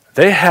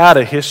 they had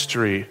a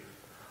history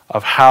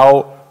of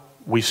how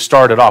we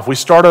started off. We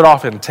started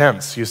off in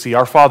tents. You see,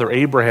 our father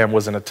Abraham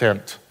was in a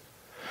tent.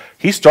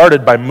 He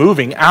started by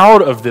moving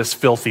out of this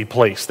filthy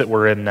place that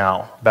we're in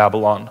now,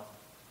 Babylon.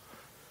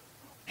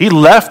 He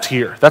left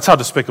here. That's how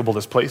despicable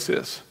this place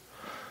is.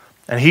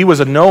 And he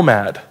was a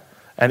nomad.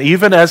 And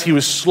even as he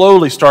was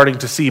slowly starting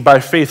to see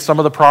by faith some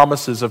of the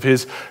promises of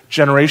his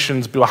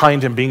generations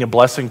behind him being a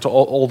blessing to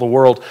all the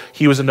world,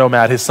 he was a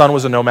nomad. His son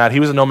was a nomad. He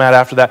was a nomad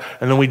after that.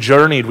 And then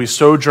we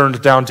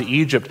sojourned down to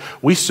Egypt.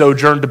 We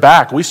sojourned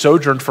back. We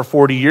sojourned for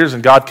 40 years,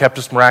 and God kept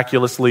us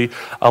miraculously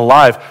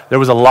alive. There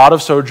was a lot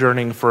of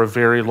sojourning for a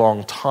very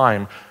long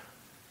time.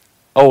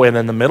 Oh, and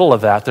in the middle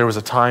of that, there was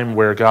a time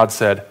where God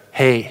said,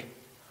 hey,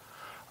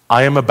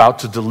 I am about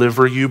to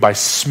deliver you by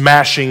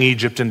smashing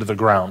Egypt into the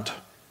ground.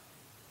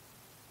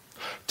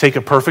 Take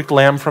a perfect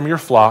lamb from your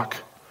flock,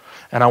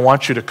 and I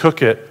want you to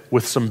cook it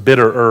with some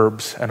bitter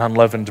herbs and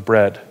unleavened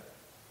bread.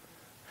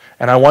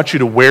 And I want you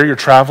to wear your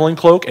traveling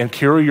cloak and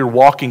carry your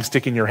walking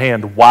stick in your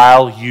hand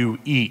while you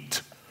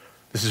eat.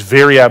 This is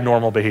very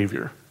abnormal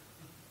behavior.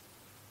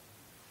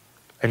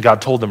 And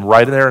God told them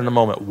right there in the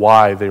moment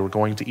why they were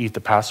going to eat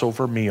the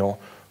Passover meal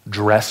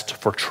dressed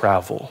for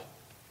travel.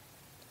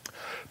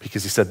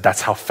 Because he said,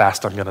 that's how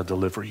fast I'm going to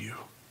deliver you.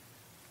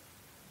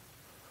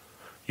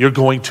 You're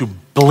going to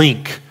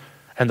blink,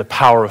 and the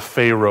power of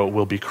Pharaoh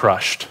will be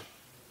crushed.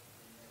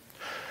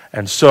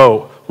 And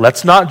so,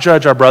 let's not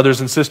judge our brothers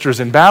and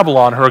sisters in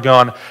Babylon who are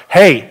going,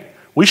 hey,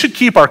 we should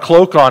keep our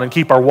cloak on and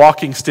keep our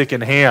walking stick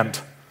in hand.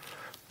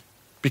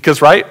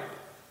 Because, right,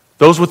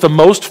 those with the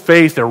most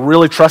faith, they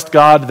really trust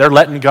God, they're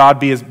letting God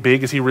be as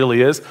big as he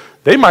really is,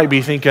 they might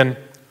be thinking,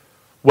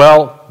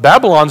 well,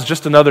 Babylon's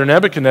just another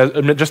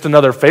Nebuchadnezzar, just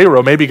another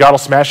Pharaoh, maybe God will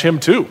smash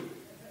him too.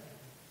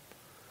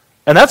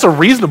 And that's a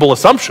reasonable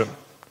assumption.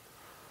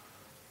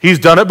 He's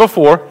done it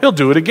before, he'll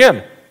do it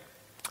again.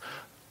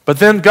 But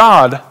then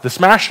God, the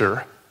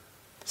smasher,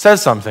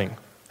 says something.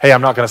 Hey,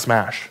 I'm not going to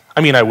smash.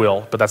 I mean, I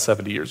will, but that's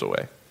 70 years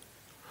away.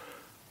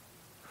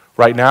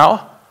 Right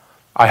now,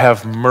 I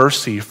have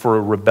mercy for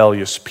a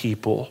rebellious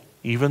people.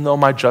 Even though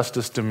my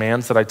justice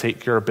demands that I take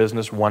care of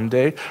business one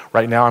day,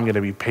 right now I'm going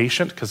to be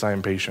patient because I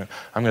am patient.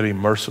 I'm going to be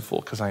merciful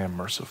because I am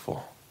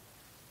merciful.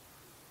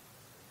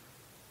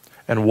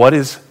 And what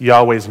is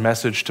Yahweh's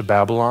message to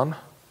Babylon?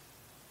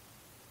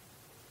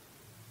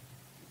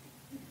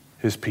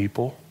 His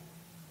people.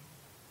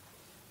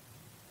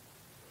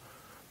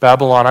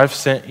 Babylon, I've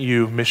sent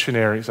you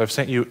missionaries, I've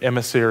sent you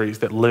emissaries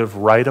that live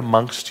right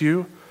amongst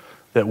you,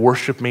 that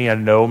worship me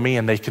and know me,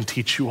 and they can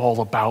teach you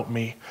all about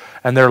me.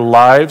 And their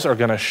lives are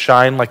going to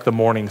shine like the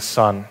morning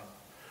sun.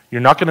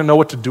 You're not going to know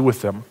what to do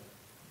with them.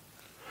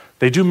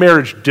 They do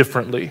marriage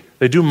differently.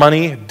 They do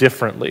money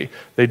differently.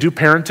 They do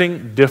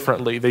parenting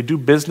differently. They do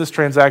business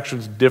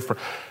transactions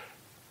different.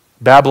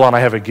 Babylon, I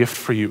have a gift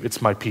for you.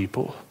 It's my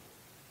people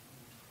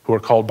who are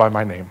called by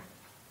my name.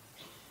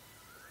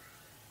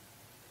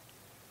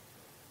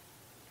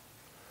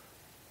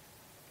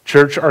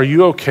 Church, are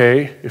you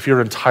okay if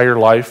your entire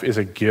life is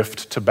a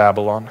gift to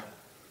Babylon?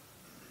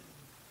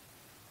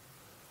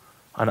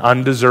 An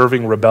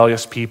undeserving,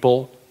 rebellious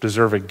people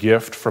deserve a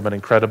gift from an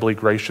incredibly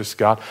gracious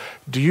God.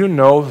 Do you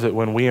know that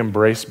when we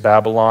embrace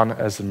Babylon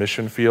as a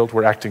mission field,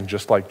 we're acting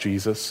just like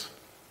Jesus?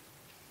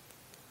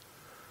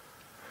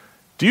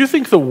 Do you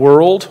think the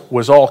world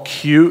was all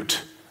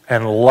cute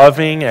and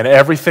loving and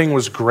everything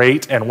was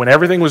great, and when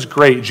everything was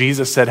great,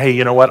 Jesus said, hey,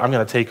 you know what? I'm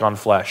going to take on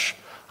flesh.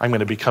 I'm going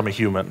to become a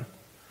human.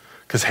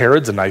 Because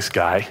Herod's a nice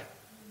guy.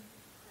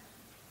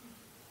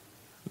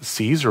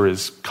 Caesar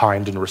is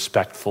kind and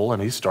respectful,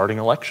 and he's starting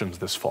elections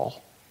this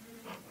fall.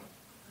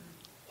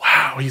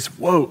 Wow, he's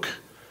woke.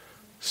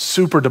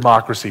 Super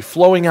democracy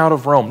flowing out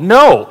of Rome.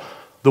 No,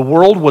 the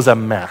world was a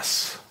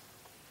mess.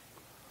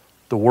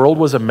 The world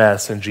was a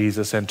mess, and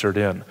Jesus entered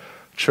in.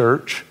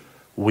 Church,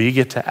 we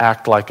get to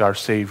act like our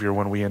Savior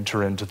when we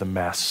enter into the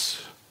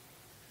mess.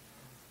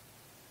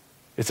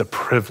 It's a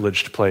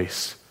privileged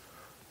place.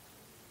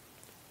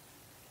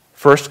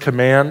 First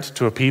command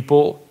to a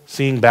people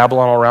seeing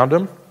Babylon all around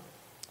them,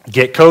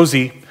 get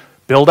cozy,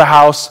 build a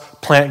house,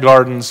 plant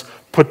gardens,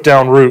 put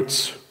down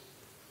roots.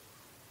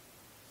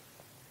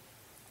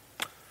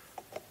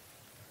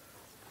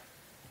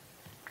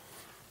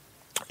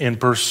 In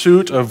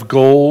pursuit of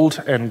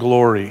gold and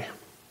glory,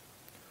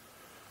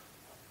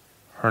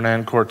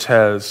 Hernan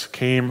Cortez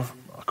came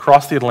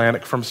across the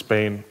Atlantic from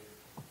Spain,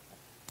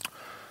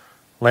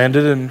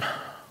 landed in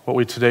what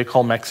we today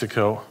call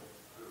Mexico,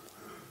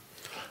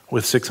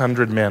 with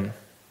 600 men.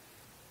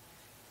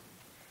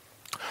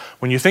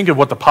 When you think of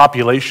what the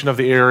population of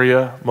the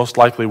area most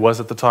likely was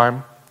at the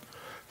time,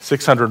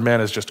 600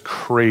 men is just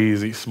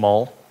crazy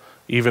small,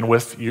 even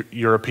with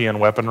European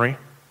weaponry.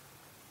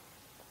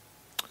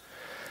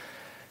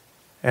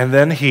 And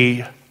then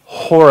he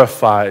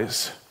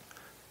horrifies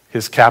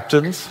his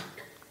captains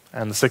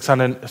and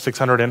the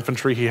 600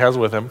 infantry he has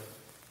with him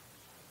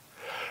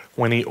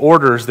when he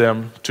orders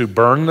them to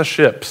burn the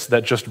ships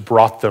that just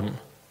brought them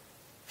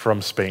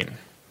from Spain.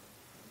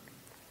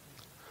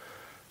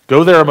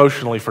 Go there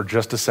emotionally for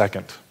just a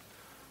second.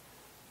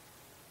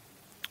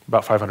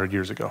 About 500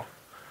 years ago.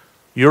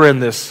 You're in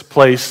this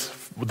place,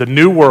 the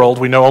new world.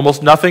 We know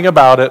almost nothing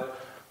about it.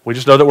 We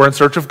just know that we're in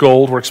search of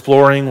gold, we're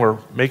exploring, we're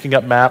making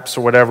up maps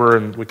or whatever,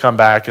 and we come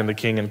back and the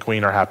king and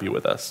queen are happy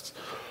with us.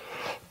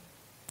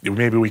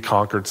 Maybe we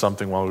conquered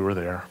something while we were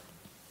there.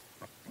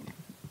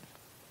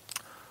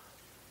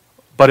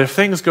 But if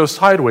things go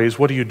sideways,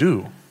 what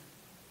do?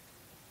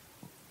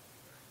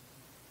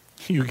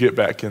 You get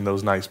back in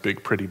those nice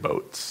big pretty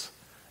boats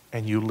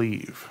and you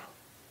leave.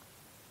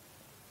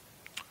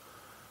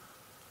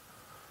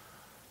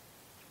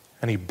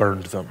 And he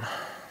burned them.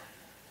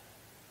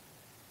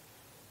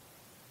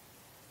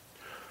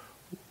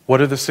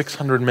 What are the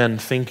 600 men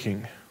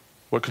thinking?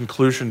 What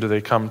conclusion do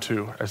they come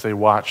to as they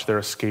watch their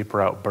escape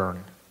route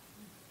burn?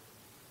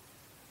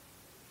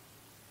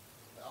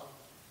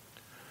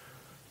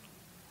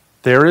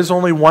 There is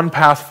only one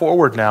path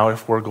forward now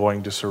if we're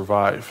going to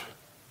survive.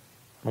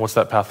 And what's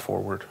that path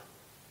forward?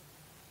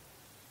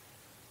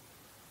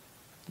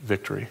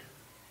 Victory.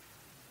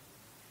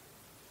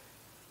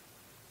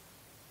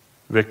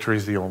 Victory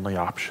is the only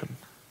option.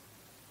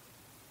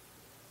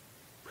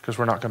 Because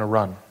we're not going to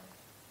run.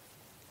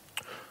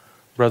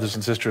 Brothers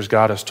and sisters,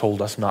 God has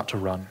told us not to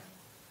run.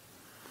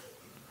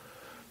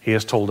 He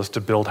has told us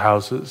to build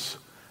houses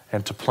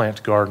and to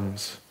plant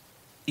gardens,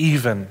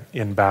 even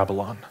in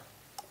Babylon.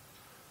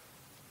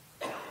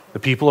 The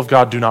people of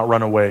God do not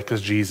run away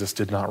because Jesus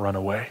did not run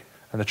away.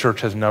 And the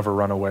church has never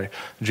run away.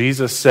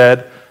 Jesus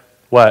said,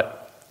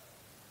 what?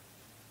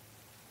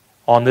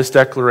 On this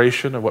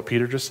declaration of what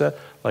Peter just said,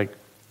 like,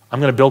 I'm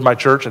going to build my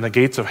church and the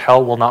gates of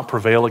hell will not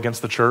prevail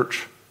against the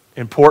church.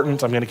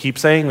 Important, I'm going to keep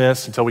saying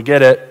this until we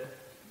get it.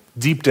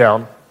 Deep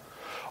down,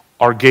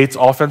 are gates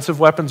offensive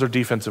weapons or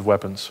defensive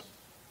weapons?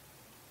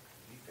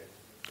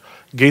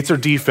 Gates are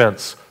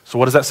defense. So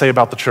what does that say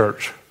about the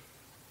church?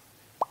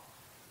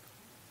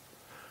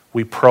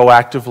 We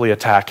proactively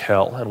attack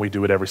hell, and we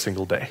do it every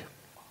single day.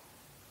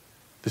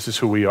 This is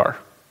who we are.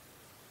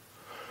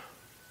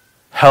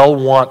 Hell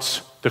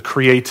wants the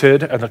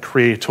created and the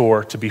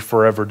creator to be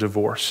forever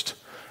divorced.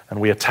 And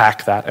we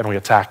attack that, and we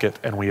attack it,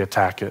 and we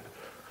attack it.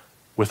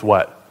 With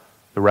what?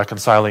 The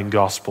reconciling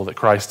gospel that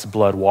Christ's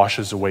blood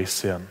washes away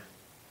sin.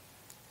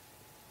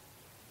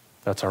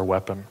 That's our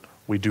weapon.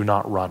 We do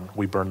not run.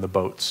 We burn the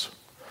boats.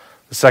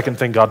 The second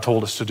thing God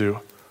told us to do,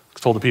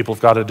 told the people of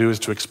God to do, is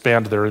to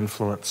expand their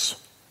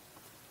influence.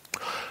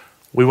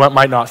 We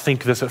might not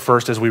think this at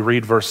first as we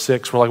read verse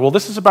 6. We're like, well,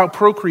 this is about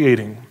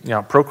procreating.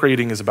 Yeah,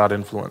 procreating is about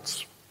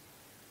influence.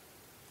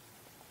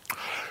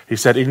 He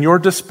said, in your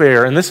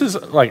despair, and this is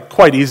like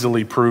quite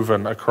easily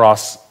proven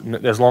across,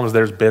 as long as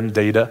there's been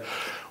data,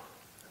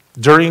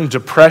 during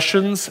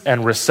depressions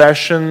and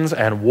recessions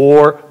and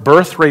war,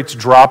 birth rates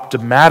drop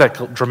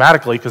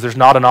dramatically because there's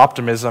not an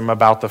optimism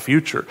about the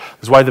future.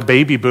 That's why the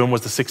baby boom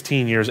was the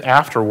 16 years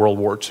after World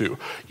War II.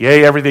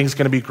 Yay, everything's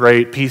going to be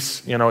great.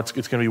 Peace, it's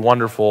going to be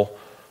wonderful.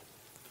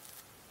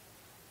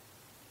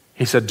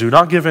 He said, do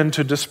not give in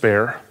to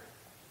despair.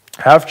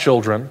 Have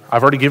children.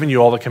 I've already given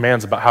you all the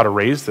commands about how to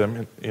raise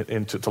them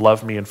and to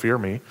love me and fear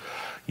me.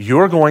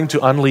 You're going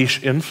to unleash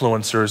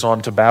influencers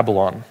onto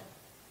Babylon,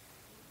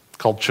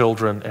 called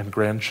children and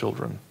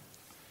grandchildren.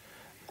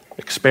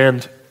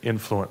 Expand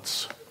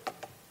influence.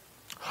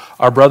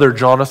 Our brother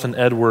Jonathan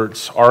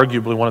Edwards,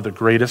 arguably one of the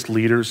greatest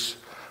leaders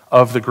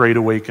of the Great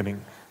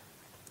Awakening,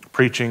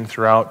 preaching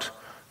throughout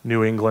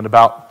New England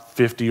about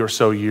 40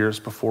 years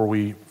before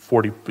we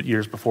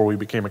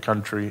became a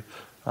country,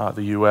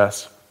 the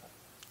U.S.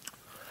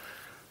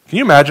 Can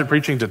you imagine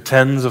preaching to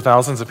tens of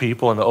thousands of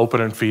people in the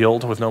open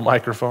field with no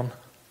microphone?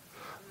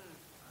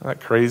 Isn't that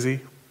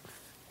crazy?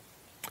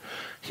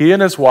 He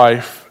and his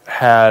wife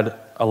had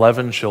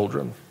 11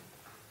 children.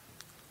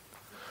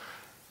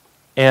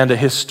 And a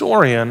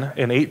historian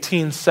in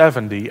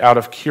 1870, out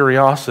of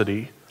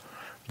curiosity,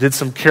 did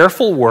some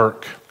careful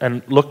work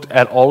and looked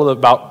at all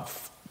of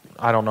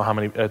I don't know how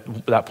many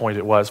at that point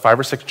it was, 5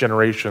 or 6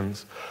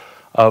 generations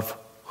of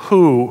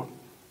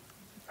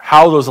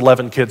how those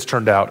 11 kids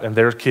turned out, and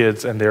their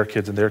kids and their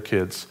kids and their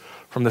kids,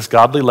 from this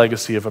godly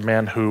legacy of a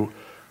man who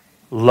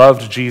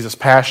loved Jesus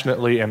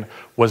passionately and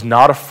was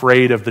not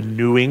afraid of the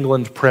New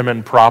England prim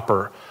and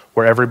proper,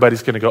 where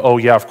everybody's going to go, oh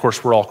yeah, of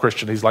course we're all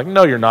Christian. He's like,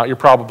 no, you're not. You're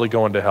probably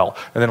going to hell.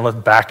 And then let's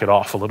back it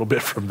off a little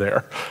bit from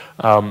there.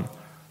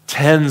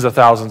 Tens of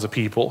thousands of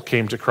people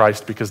came to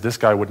Christ because this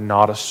guy would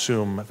not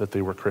assume that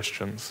they were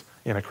Christians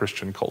in a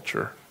Christian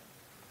culture.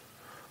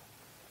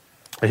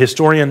 A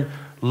historian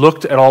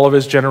looked at all of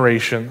his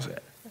generations,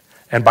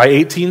 and by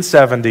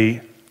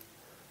 1870,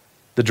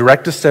 the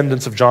direct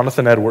descendants of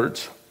Jonathan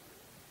Edwards,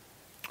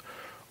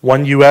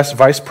 one U.S.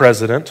 vice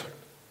president,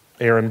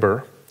 Aaron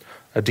Burr,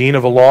 a dean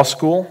of a law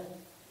school,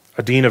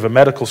 a dean of a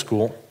medical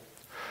school,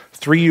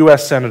 3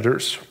 U.S.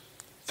 senators,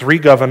 3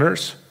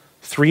 governors,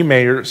 3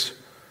 mayors,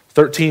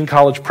 13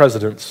 college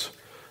presidents,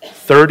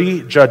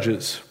 30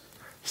 judges,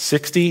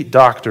 60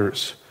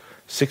 doctors,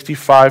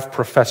 65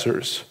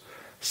 professors,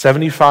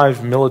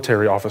 75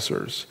 military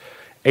officers,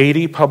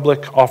 80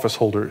 public office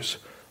holders,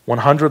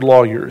 100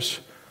 lawyers,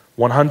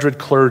 100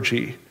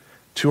 clergy,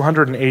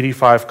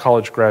 285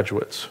 college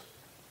graduates.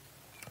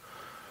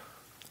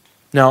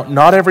 Now,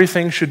 not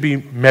everything should be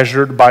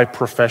measured by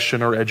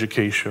profession or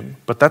education,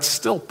 but that's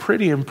still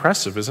pretty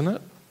impressive, isn't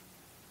it?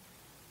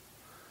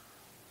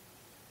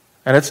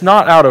 And it's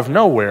not out of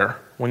nowhere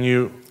when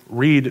you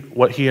read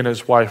what he and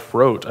his wife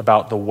wrote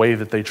about the way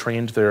that they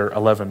trained their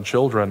 11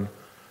 children.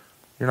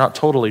 You're not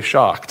totally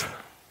shocked.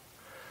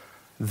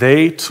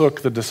 They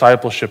took the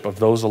discipleship of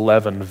those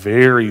 11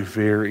 very,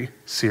 very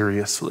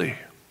seriously.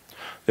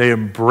 They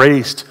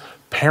embraced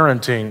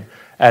parenting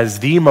as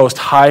the most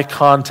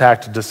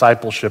high-contact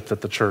discipleship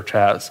that the church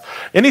has.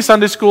 Any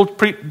Sunday school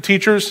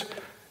teachers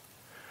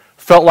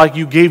felt like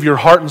you gave your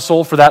heart and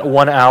soul for that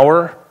 1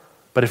 hour,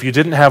 but if you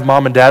didn't have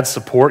mom and dad's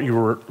support, you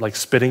were like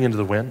spitting into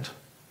the wind?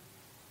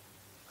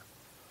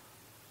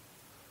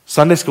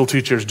 Sunday school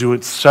teachers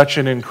do such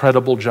an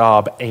incredible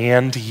job,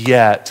 and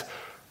yet,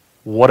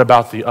 what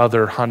about the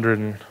other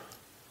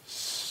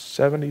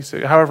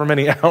 176, however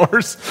many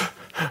hours,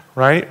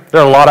 right?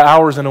 There are a lot of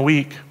hours in a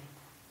week.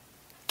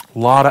 A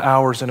lot of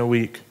hours in a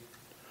week.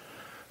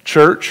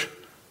 Church,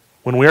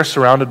 when we are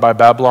surrounded by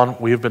Babylon,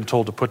 we have been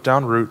told to put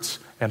down roots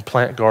and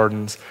plant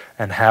gardens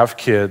and have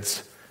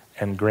kids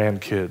and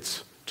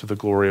grandkids to the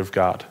glory of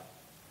God.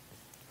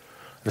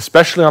 And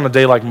especially on a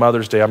day like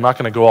Mother's Day, I'm not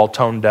going to go all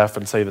tone deaf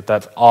and say that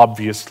that's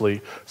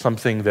obviously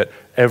something that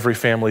every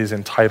family is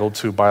entitled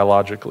to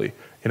biologically.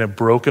 In a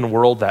broken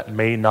world, that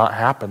may not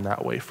happen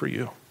that way for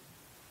you.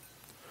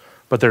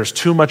 But there's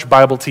too much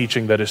Bible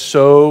teaching that is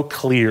so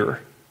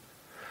clear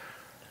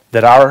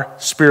that our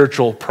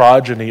spiritual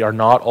progeny are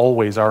not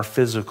always our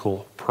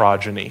physical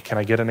progeny. Can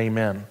I get an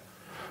amen?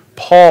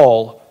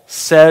 Paul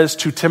says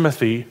to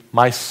Timothy,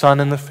 my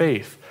son in the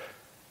faith,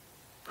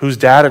 whose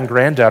dad and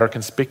granddad are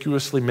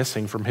conspicuously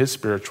missing from his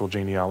spiritual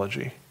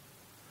genealogy.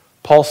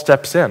 Paul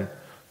steps in.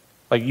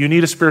 Like, you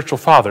need a spiritual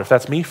father. If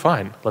that's me,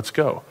 fine, let's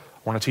go.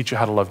 I want to teach you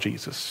how to love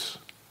Jesus.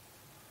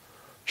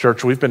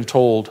 Church, we've been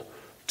told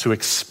to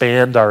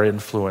expand our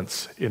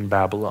influence in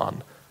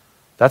Babylon.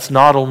 That's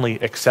not only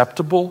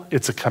acceptable,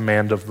 it's a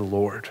command of the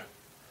Lord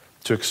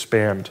to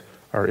expand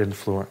our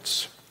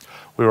influence.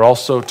 We were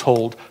also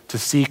told to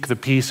seek the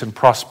peace and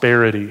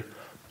prosperity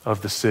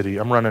of the city.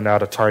 I'm running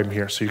out of time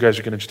here, so you guys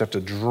are going to just have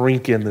to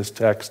drink in this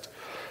text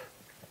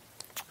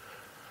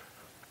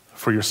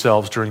for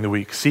yourselves during the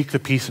week. Seek the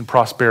peace and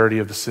prosperity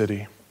of the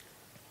city.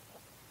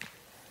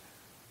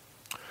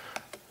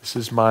 This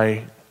is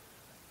my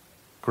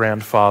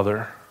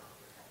grandfather,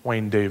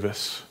 Wayne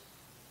Davis.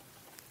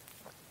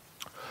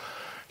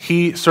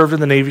 He served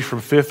in the Navy from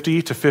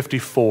 50 to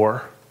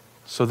 54,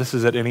 so this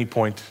is at any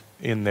point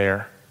in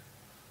there.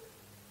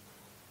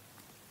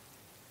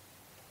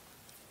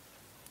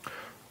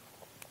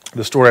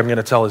 The story I'm going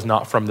to tell is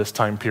not from this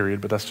time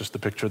period, but that's just the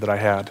picture that I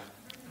had.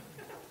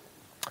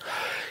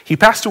 He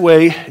passed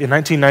away in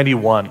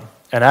 1991,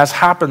 and as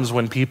happens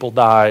when people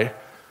die,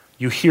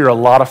 you hear a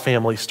lot of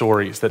family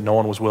stories that no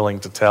one was willing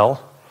to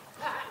tell,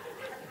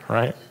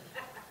 right?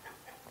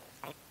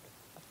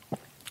 But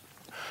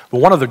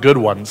one of the good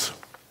ones,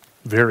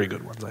 very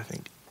good ones, I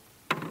think,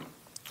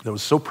 that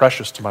was so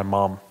precious to my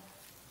mom.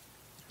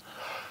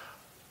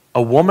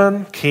 A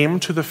woman came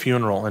to the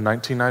funeral in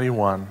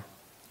 1991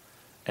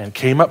 and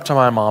came up to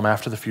my mom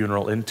after the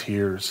funeral in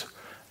tears,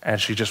 and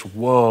she just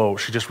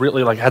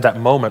really like had that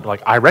moment,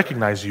 like, I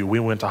recognize you, we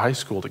went to high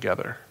school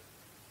together.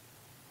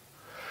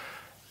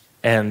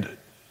 And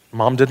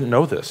mom didn't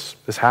know this.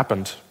 This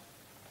happened,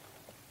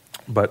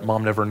 but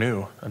mom never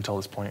knew until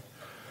this point.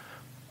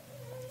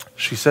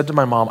 She said to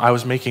my mom, I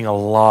was making a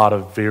lot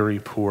of very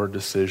poor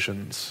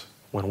decisions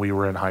when we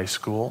were in high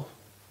school,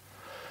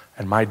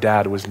 and my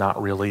dad was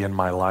not really in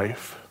my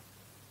life.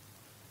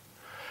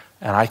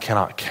 And I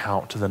cannot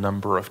count the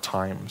number of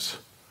times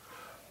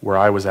where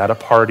I was at a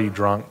party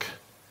drunk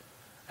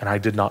and I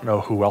did not know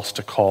who else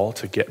to call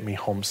to get me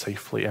home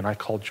safely. And I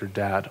called your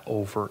dad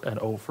over and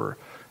over,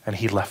 and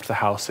he left the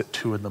house at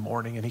 2 a.m.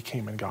 and he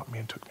came and got me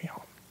and took me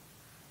home.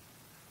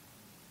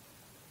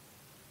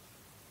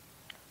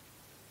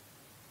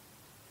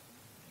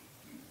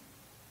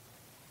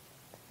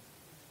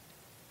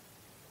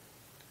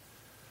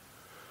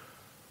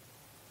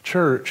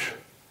 Church,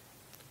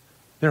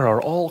 there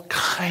are all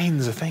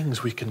kinds of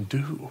things we can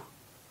do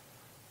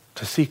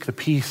to seek the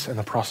peace and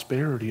the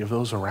prosperity of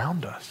those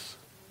around us.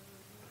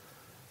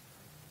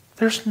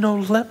 There's no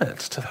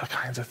limits to the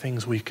kinds of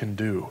things we can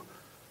do.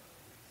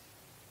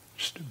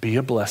 Just be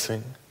a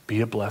blessing,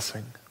 be a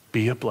blessing,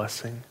 be a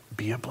blessing,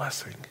 be a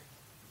blessing.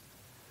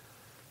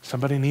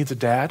 Somebody needs a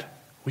dad,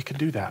 we can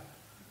do that.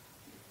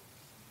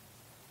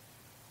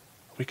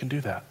 We can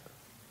do that.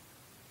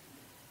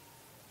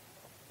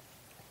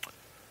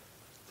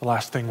 The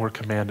last thing we're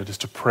commanded is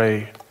to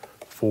pray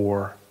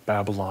for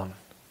Babylon.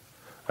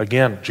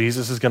 Again,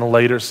 Jesus is going to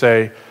later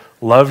say,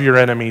 love your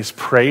enemies,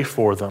 pray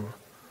for them.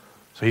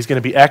 So he's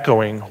going to be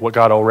echoing what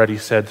God already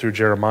said through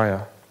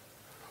Jeremiah.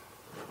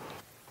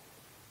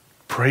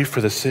 Pray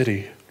for the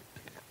city.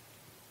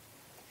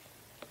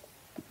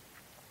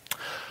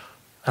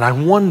 And I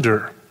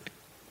wonder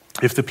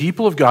if the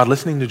people of God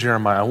listening to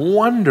Jeremiah, I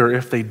wonder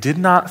if they did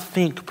not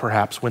think,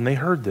 perhaps, when they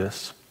heard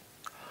this,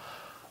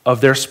 of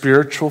their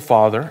spiritual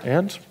father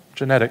and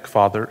genetic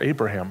father,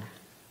 Abraham,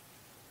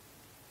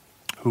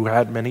 who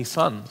had many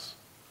sons.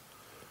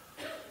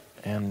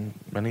 And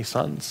many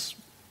sons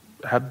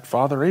had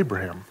Father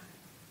Abraham.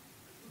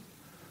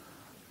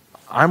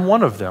 I'm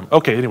one of them.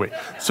 Okay, anyway.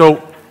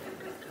 So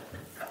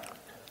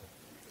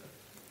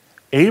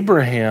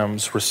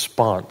Abraham's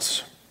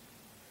response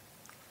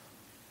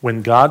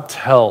when God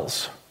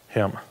tells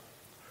him,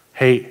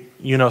 hey,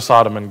 you know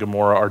Sodom and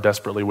Gomorrah are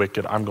desperately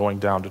wicked. I'm going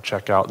down to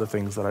check out the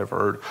things that I've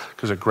heard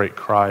because a great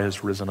cry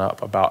has risen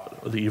up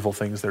about the evil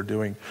things they're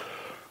doing.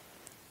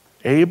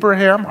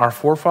 Abraham, our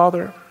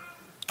forefather,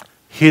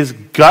 his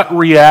gut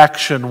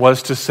reaction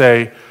was to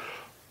say,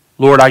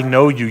 Lord, I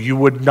know you. You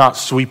would not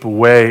sweep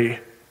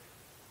away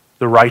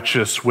the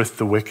righteous with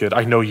the wicked.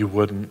 I know you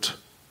wouldn't.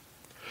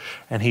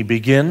 And he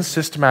begins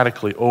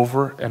systematically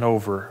over and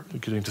over,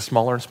 getting to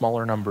smaller and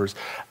smaller numbers,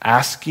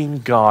 asking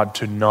God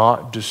to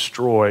not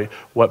destroy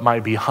what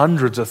might be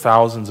hundreds of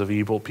thousands of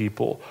evil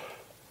people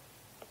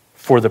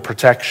for the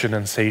protection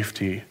and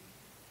safety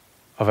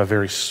of a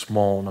very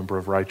small number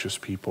of righteous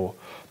people.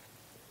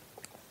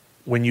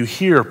 When you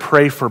hear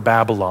pray for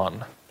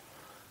Babylon,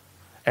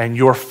 and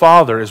your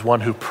father is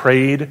one who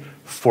prayed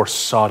for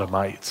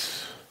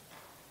Sodomites,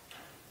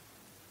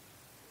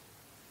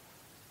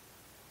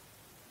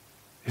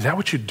 is that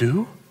what you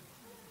do?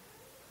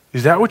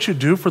 Is that what you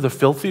do for the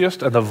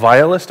filthiest and the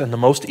vilest and the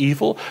most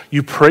evil?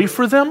 You pray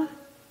for them?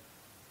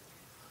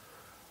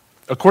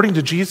 According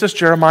to Jesus,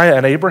 Jeremiah,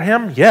 and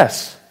Abraham,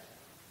 yes.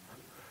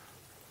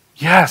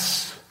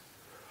 Yes.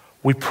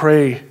 We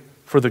pray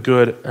for the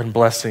good and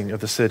blessing of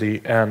the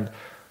city, and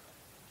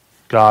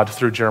God,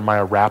 through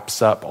Jeremiah,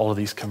 wraps up all of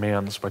these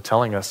commands by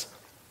telling us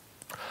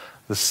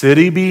the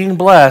city being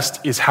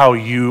blessed is how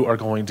you are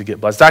going to get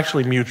blessed. It's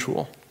actually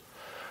mutual.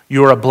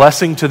 You are a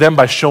blessing to them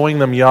by showing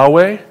them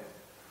Yahweh,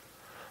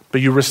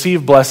 but you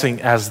receive blessing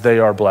as they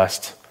are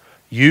blessed.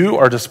 You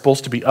are just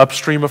supposed to be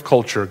upstream of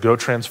culture. Go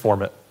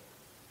transform it.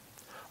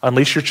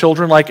 Unleash your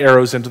children like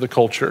arrows into the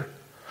culture.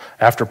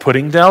 After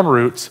putting down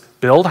roots,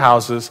 build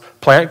houses,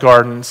 plant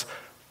gardens,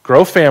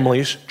 grow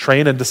families,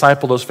 train and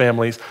disciple those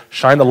families,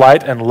 shine the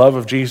light and love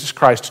of Jesus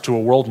Christ to a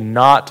world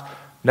not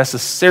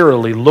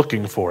necessarily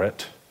looking for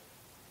it.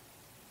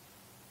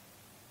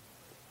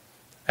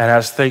 And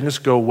as things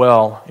go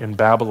well in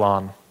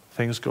Babylon,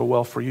 things go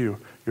well for you.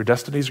 Your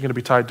destinies are going to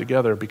be tied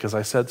together because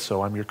I said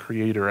so. I'm your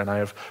creator, and I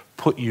have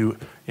put you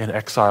in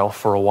exile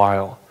for a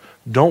while.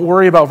 Don't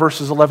worry about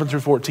verses 11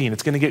 through 14.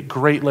 It's going to get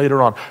great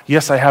later on.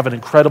 Yes, I have an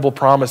incredible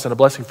promise and a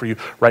blessing for you.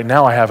 Right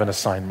now, I have an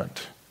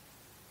assignment.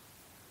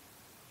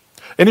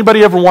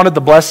 Anybody ever wanted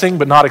the blessing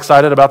but not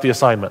excited about the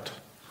assignment?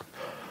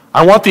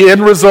 I want the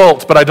end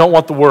result, but I don't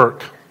want the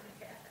work.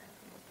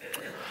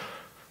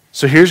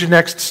 So here's your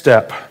next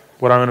step.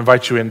 What I'm going to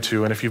invite you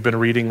into, and if you've been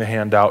reading the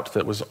handout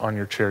that was on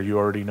your chair, you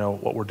already know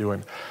what we're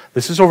doing.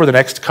 This is over the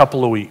next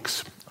couple of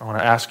weeks. I want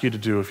to ask you to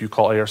do, if you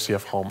call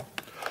ARCF home,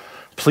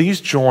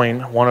 please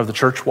join one of the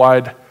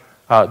church-wide,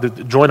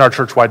 join our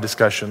church-wide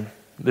discussion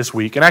this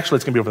week, and actually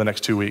it's going to be over the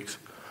next 2 weeks,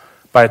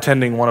 by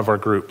attending one of our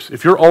groups.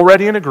 If you're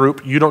already in a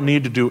group, you don't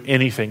need to do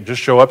anything.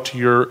 Just show up to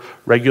your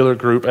regular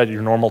group at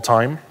your normal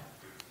time.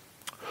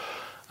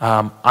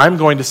 I'm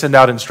going to send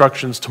out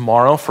instructions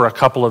tomorrow for a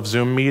couple of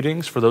Zoom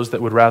meetings for those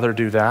that would rather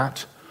do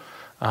that.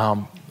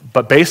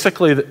 But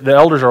basically, the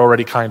elders are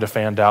already kind of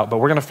fanned out, but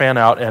we're going to fan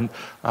out, and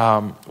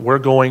we're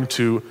going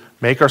to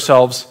make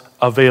ourselves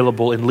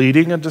available in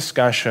leading a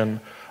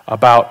discussion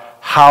about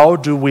how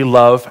do we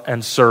love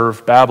and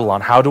serve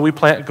Babylon? How do we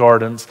plant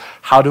gardens?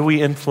 How do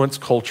we influence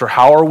culture?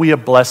 How are we a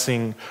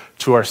blessing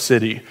to our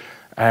city?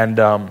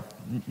 And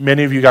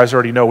many of you guys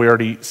already know, we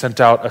already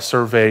sent out a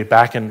survey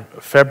back in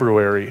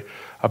February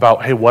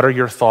about, hey, what are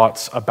your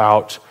thoughts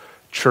about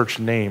church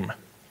name?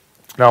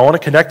 Now, I want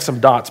to connect some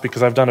dots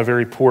because I've done a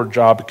very poor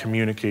job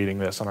communicating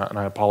this, and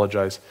I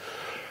apologize.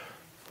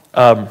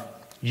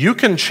 You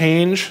can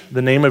change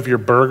the name of your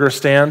burger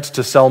stand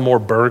to sell more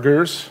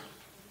burgers,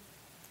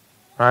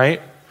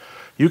 right?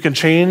 You can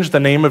change the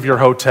name of your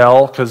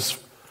hotel because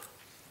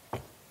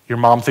your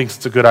mom thinks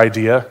it's a good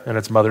idea and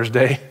it's Mother's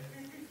Day,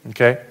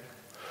 okay?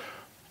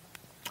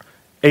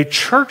 A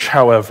church,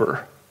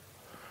 however,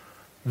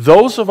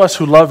 those of us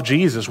who love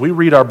Jesus, we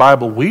read our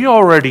Bible, we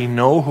already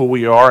know who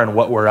we are and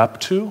what we're up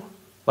to,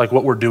 like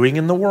what we're doing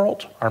in the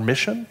world, our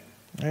mission.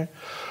 Okay?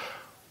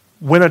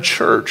 When a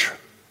church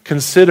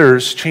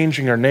considers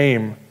changing our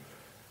name,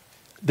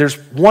 there's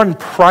one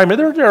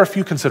primary, there are a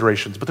few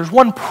considerations, but there's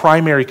one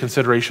primary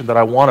consideration that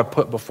I want to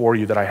put before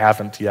you that I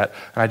haven't yet,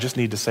 and I just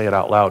need to say it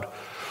out loud.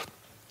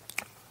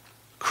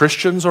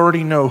 Christians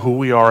already know who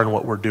we are and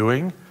what we're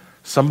doing.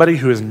 Somebody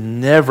who has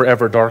never,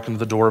 ever darkened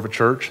the door of a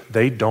church,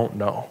 they don't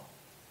know.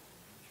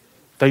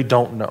 They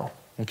don't know,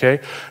 okay?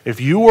 If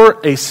you were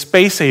a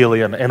space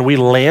alien and we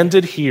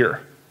landed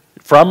here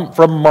from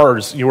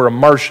Mars, you were a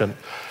Martian,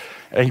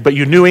 but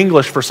you knew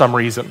English for some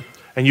reason,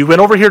 and you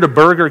went over here to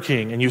Burger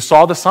King and you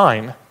saw the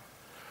sign,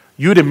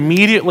 you'd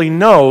immediately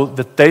know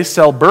that they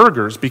sell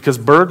burgers because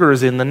burger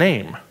is in the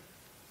name.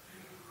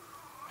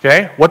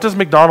 Okay? What does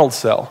McDonald's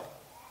sell?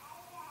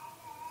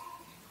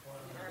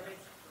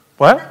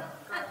 What?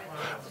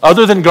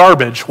 Other than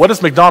garbage, what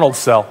does McDonald's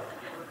sell?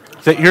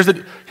 Here's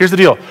the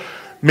deal.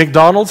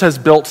 McDonald's has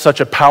built such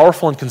a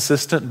powerful and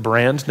consistent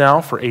brand now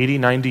for 80,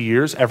 90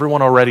 years,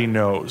 everyone already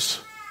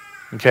knows.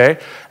 Okay?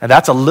 And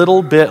that's a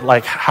little bit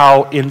like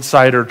how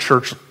insider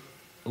church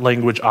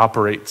language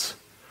operates.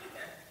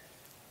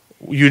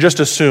 You just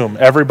assume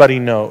everybody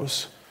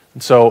knows.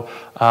 And so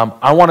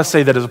I want to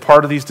say that as a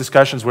part of these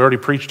discussions, we already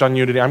preached on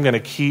unity. I'm going to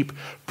keep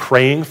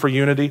praying for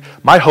unity.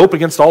 My hope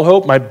against all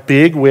hope, my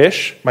big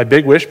wish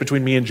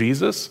between me and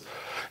Jesus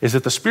is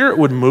that the Spirit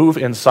would move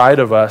inside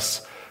of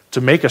us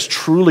to make us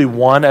truly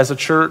one as a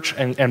church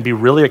and be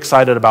really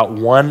excited about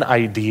one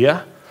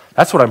idea.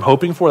 That's what I'm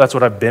hoping for. That's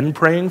what I've been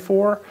praying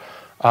for.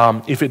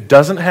 If it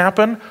doesn't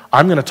happen,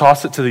 I'm going to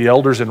toss it to the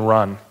elders and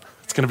run.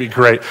 It's going to be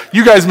great.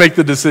 You guys make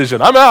the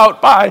decision. I'm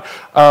out. Bye.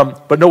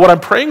 But no, what I'm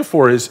praying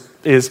for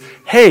is,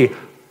 hey,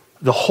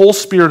 the whole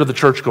spirit of the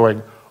church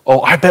going,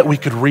 oh, I bet we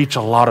could reach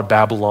a lot of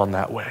Babylon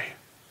that way.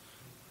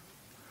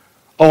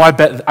 Oh, I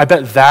bet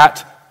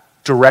that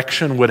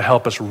direction would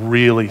help us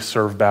really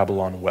serve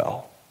Babylon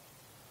well.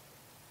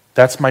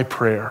 That's my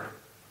prayer.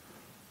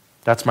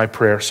 That's my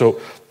prayer.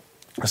 So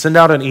I send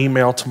out an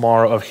email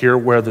tomorrow of here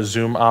where the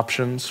Zoom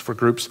options for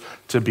groups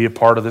to be a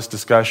part of this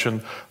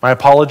discussion. My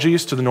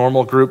apologies to the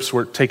normal groups.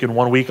 We're taking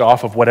 1 week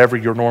off of whatever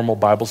your normal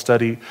Bible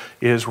study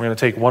is. We're going to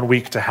take 1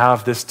 week to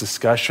have this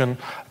discussion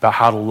about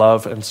how to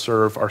love and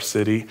serve our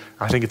city.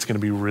 I think it's going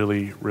to be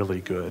really,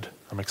 really good.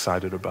 I'm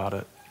excited about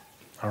it.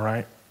 All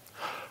right?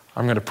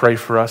 I'm going to pray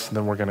for us, and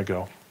then we're going to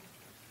go.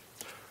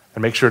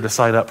 And make sure to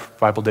sign up for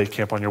Bible Day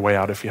Camp on your way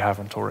out if you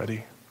haven't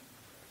already.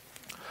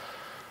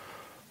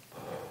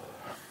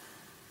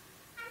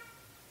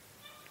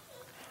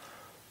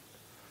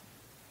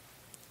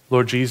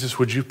 Lord Jesus,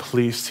 would you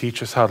please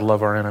teach us how to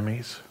love our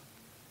enemies?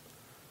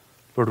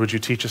 Lord, would you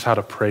teach us how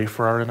to pray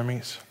for our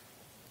enemies?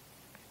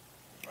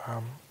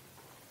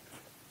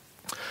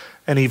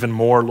 And even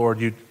more, Lord,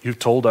 you've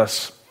told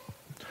us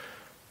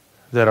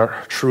that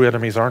our true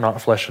enemies are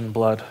not flesh and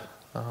blood.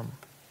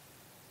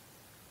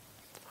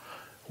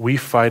 We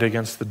fight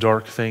against the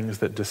dark things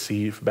that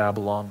deceive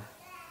Babylon,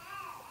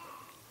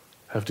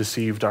 have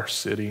deceived our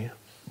city.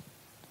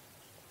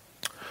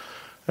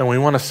 And we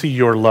want to see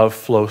your love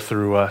flow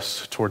through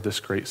us toward this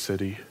great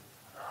city.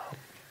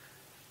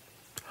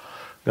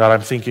 God,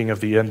 I'm thinking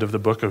of the end of the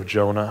book of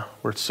Jonah,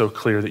 where it's so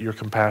clear that your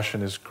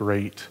compassion is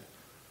great.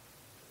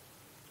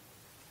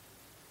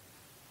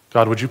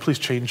 God, would you please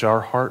change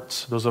our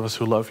hearts, those of us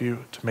who love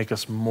you, to make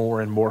us more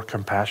and more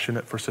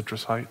compassionate for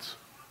Citrus Heights?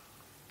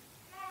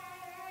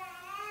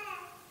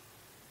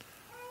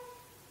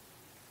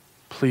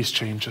 Please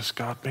change us,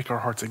 God. Make our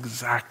hearts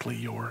exactly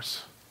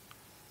yours.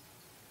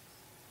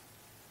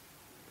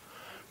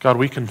 God,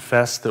 we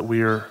confess that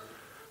we are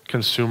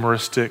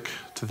consumeristic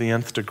to the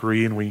nth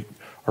degree, and we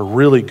are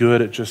really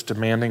good at just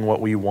demanding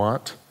what we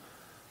want.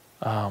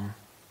 And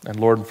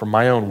Lord, from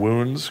my own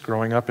wounds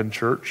growing up in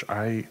church,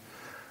 I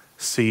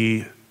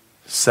see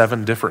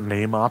 7 different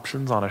name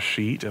options on a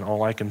sheet, and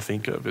all I can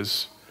think of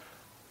is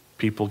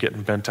people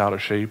getting bent out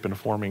of shape and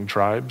forming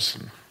tribes.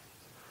 And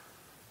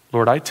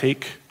Lord, I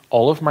take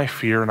all of my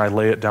fear and I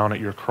lay it down at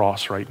your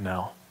cross right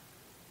now.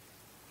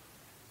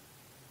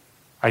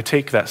 I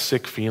take that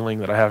sick feeling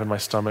that I have in my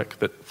stomach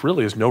that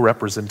really is no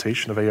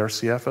representation of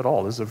ARCF at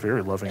all. This is a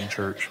very loving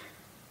church.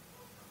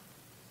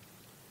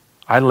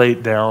 I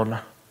laid down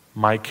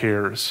my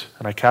cares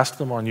and I cast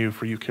them on you,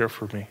 for you care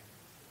for me.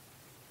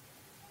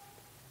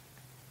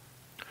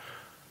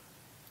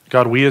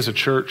 God, we as a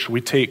church,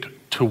 we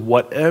take to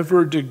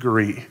whatever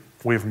degree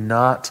we've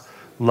not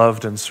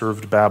loved and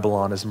served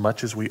Babylon as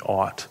much as we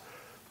ought.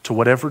 To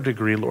whatever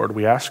degree, Lord,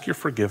 we ask your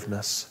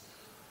forgiveness.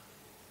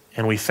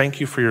 And we thank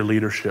you for your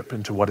leadership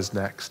into what is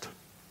next.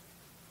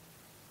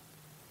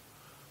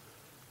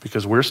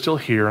 Because we're still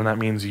here, and that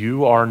means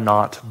you are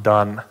not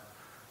done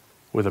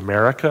with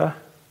America.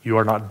 You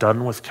are not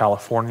done with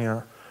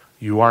California.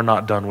 You are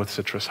not done with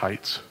Citrus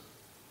Heights.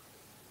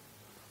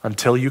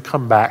 Until you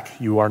come back,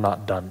 you are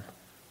not done.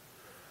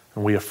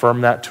 And we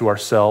affirm that to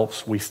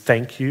ourselves. We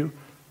thank you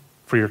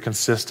for your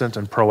consistent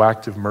and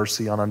proactive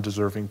mercy on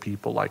undeserving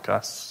people like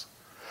us.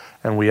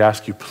 And we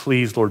ask you,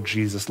 please, Lord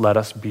Jesus, let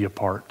us be a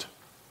part.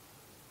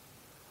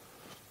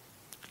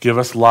 Give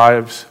us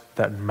lives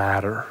that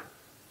matter.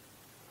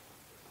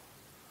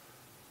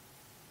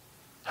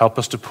 Help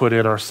us to put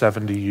in our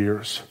 70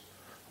 years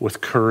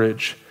with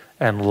courage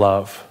and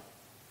love.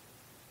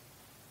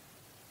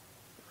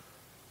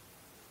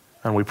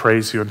 And we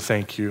praise you and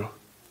thank you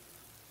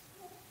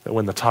that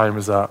when the time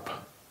is up,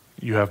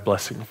 you have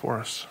blessing for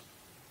us.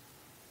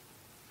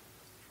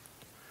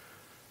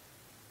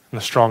 In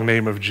the strong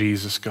name of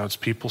Jesus, God's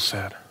people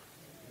said,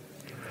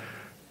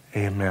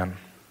 amen.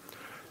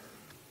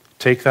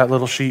 Take that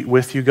little sheet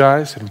with you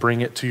guys and bring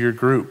it to your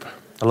group.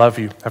 I love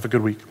you. Have a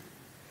good week.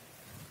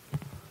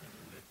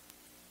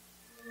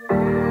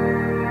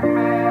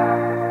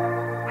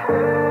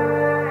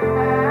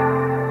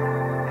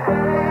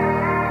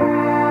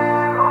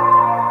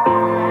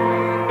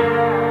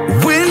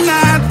 When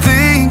I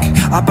think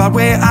about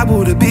where I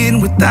would have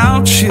been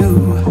without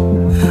you,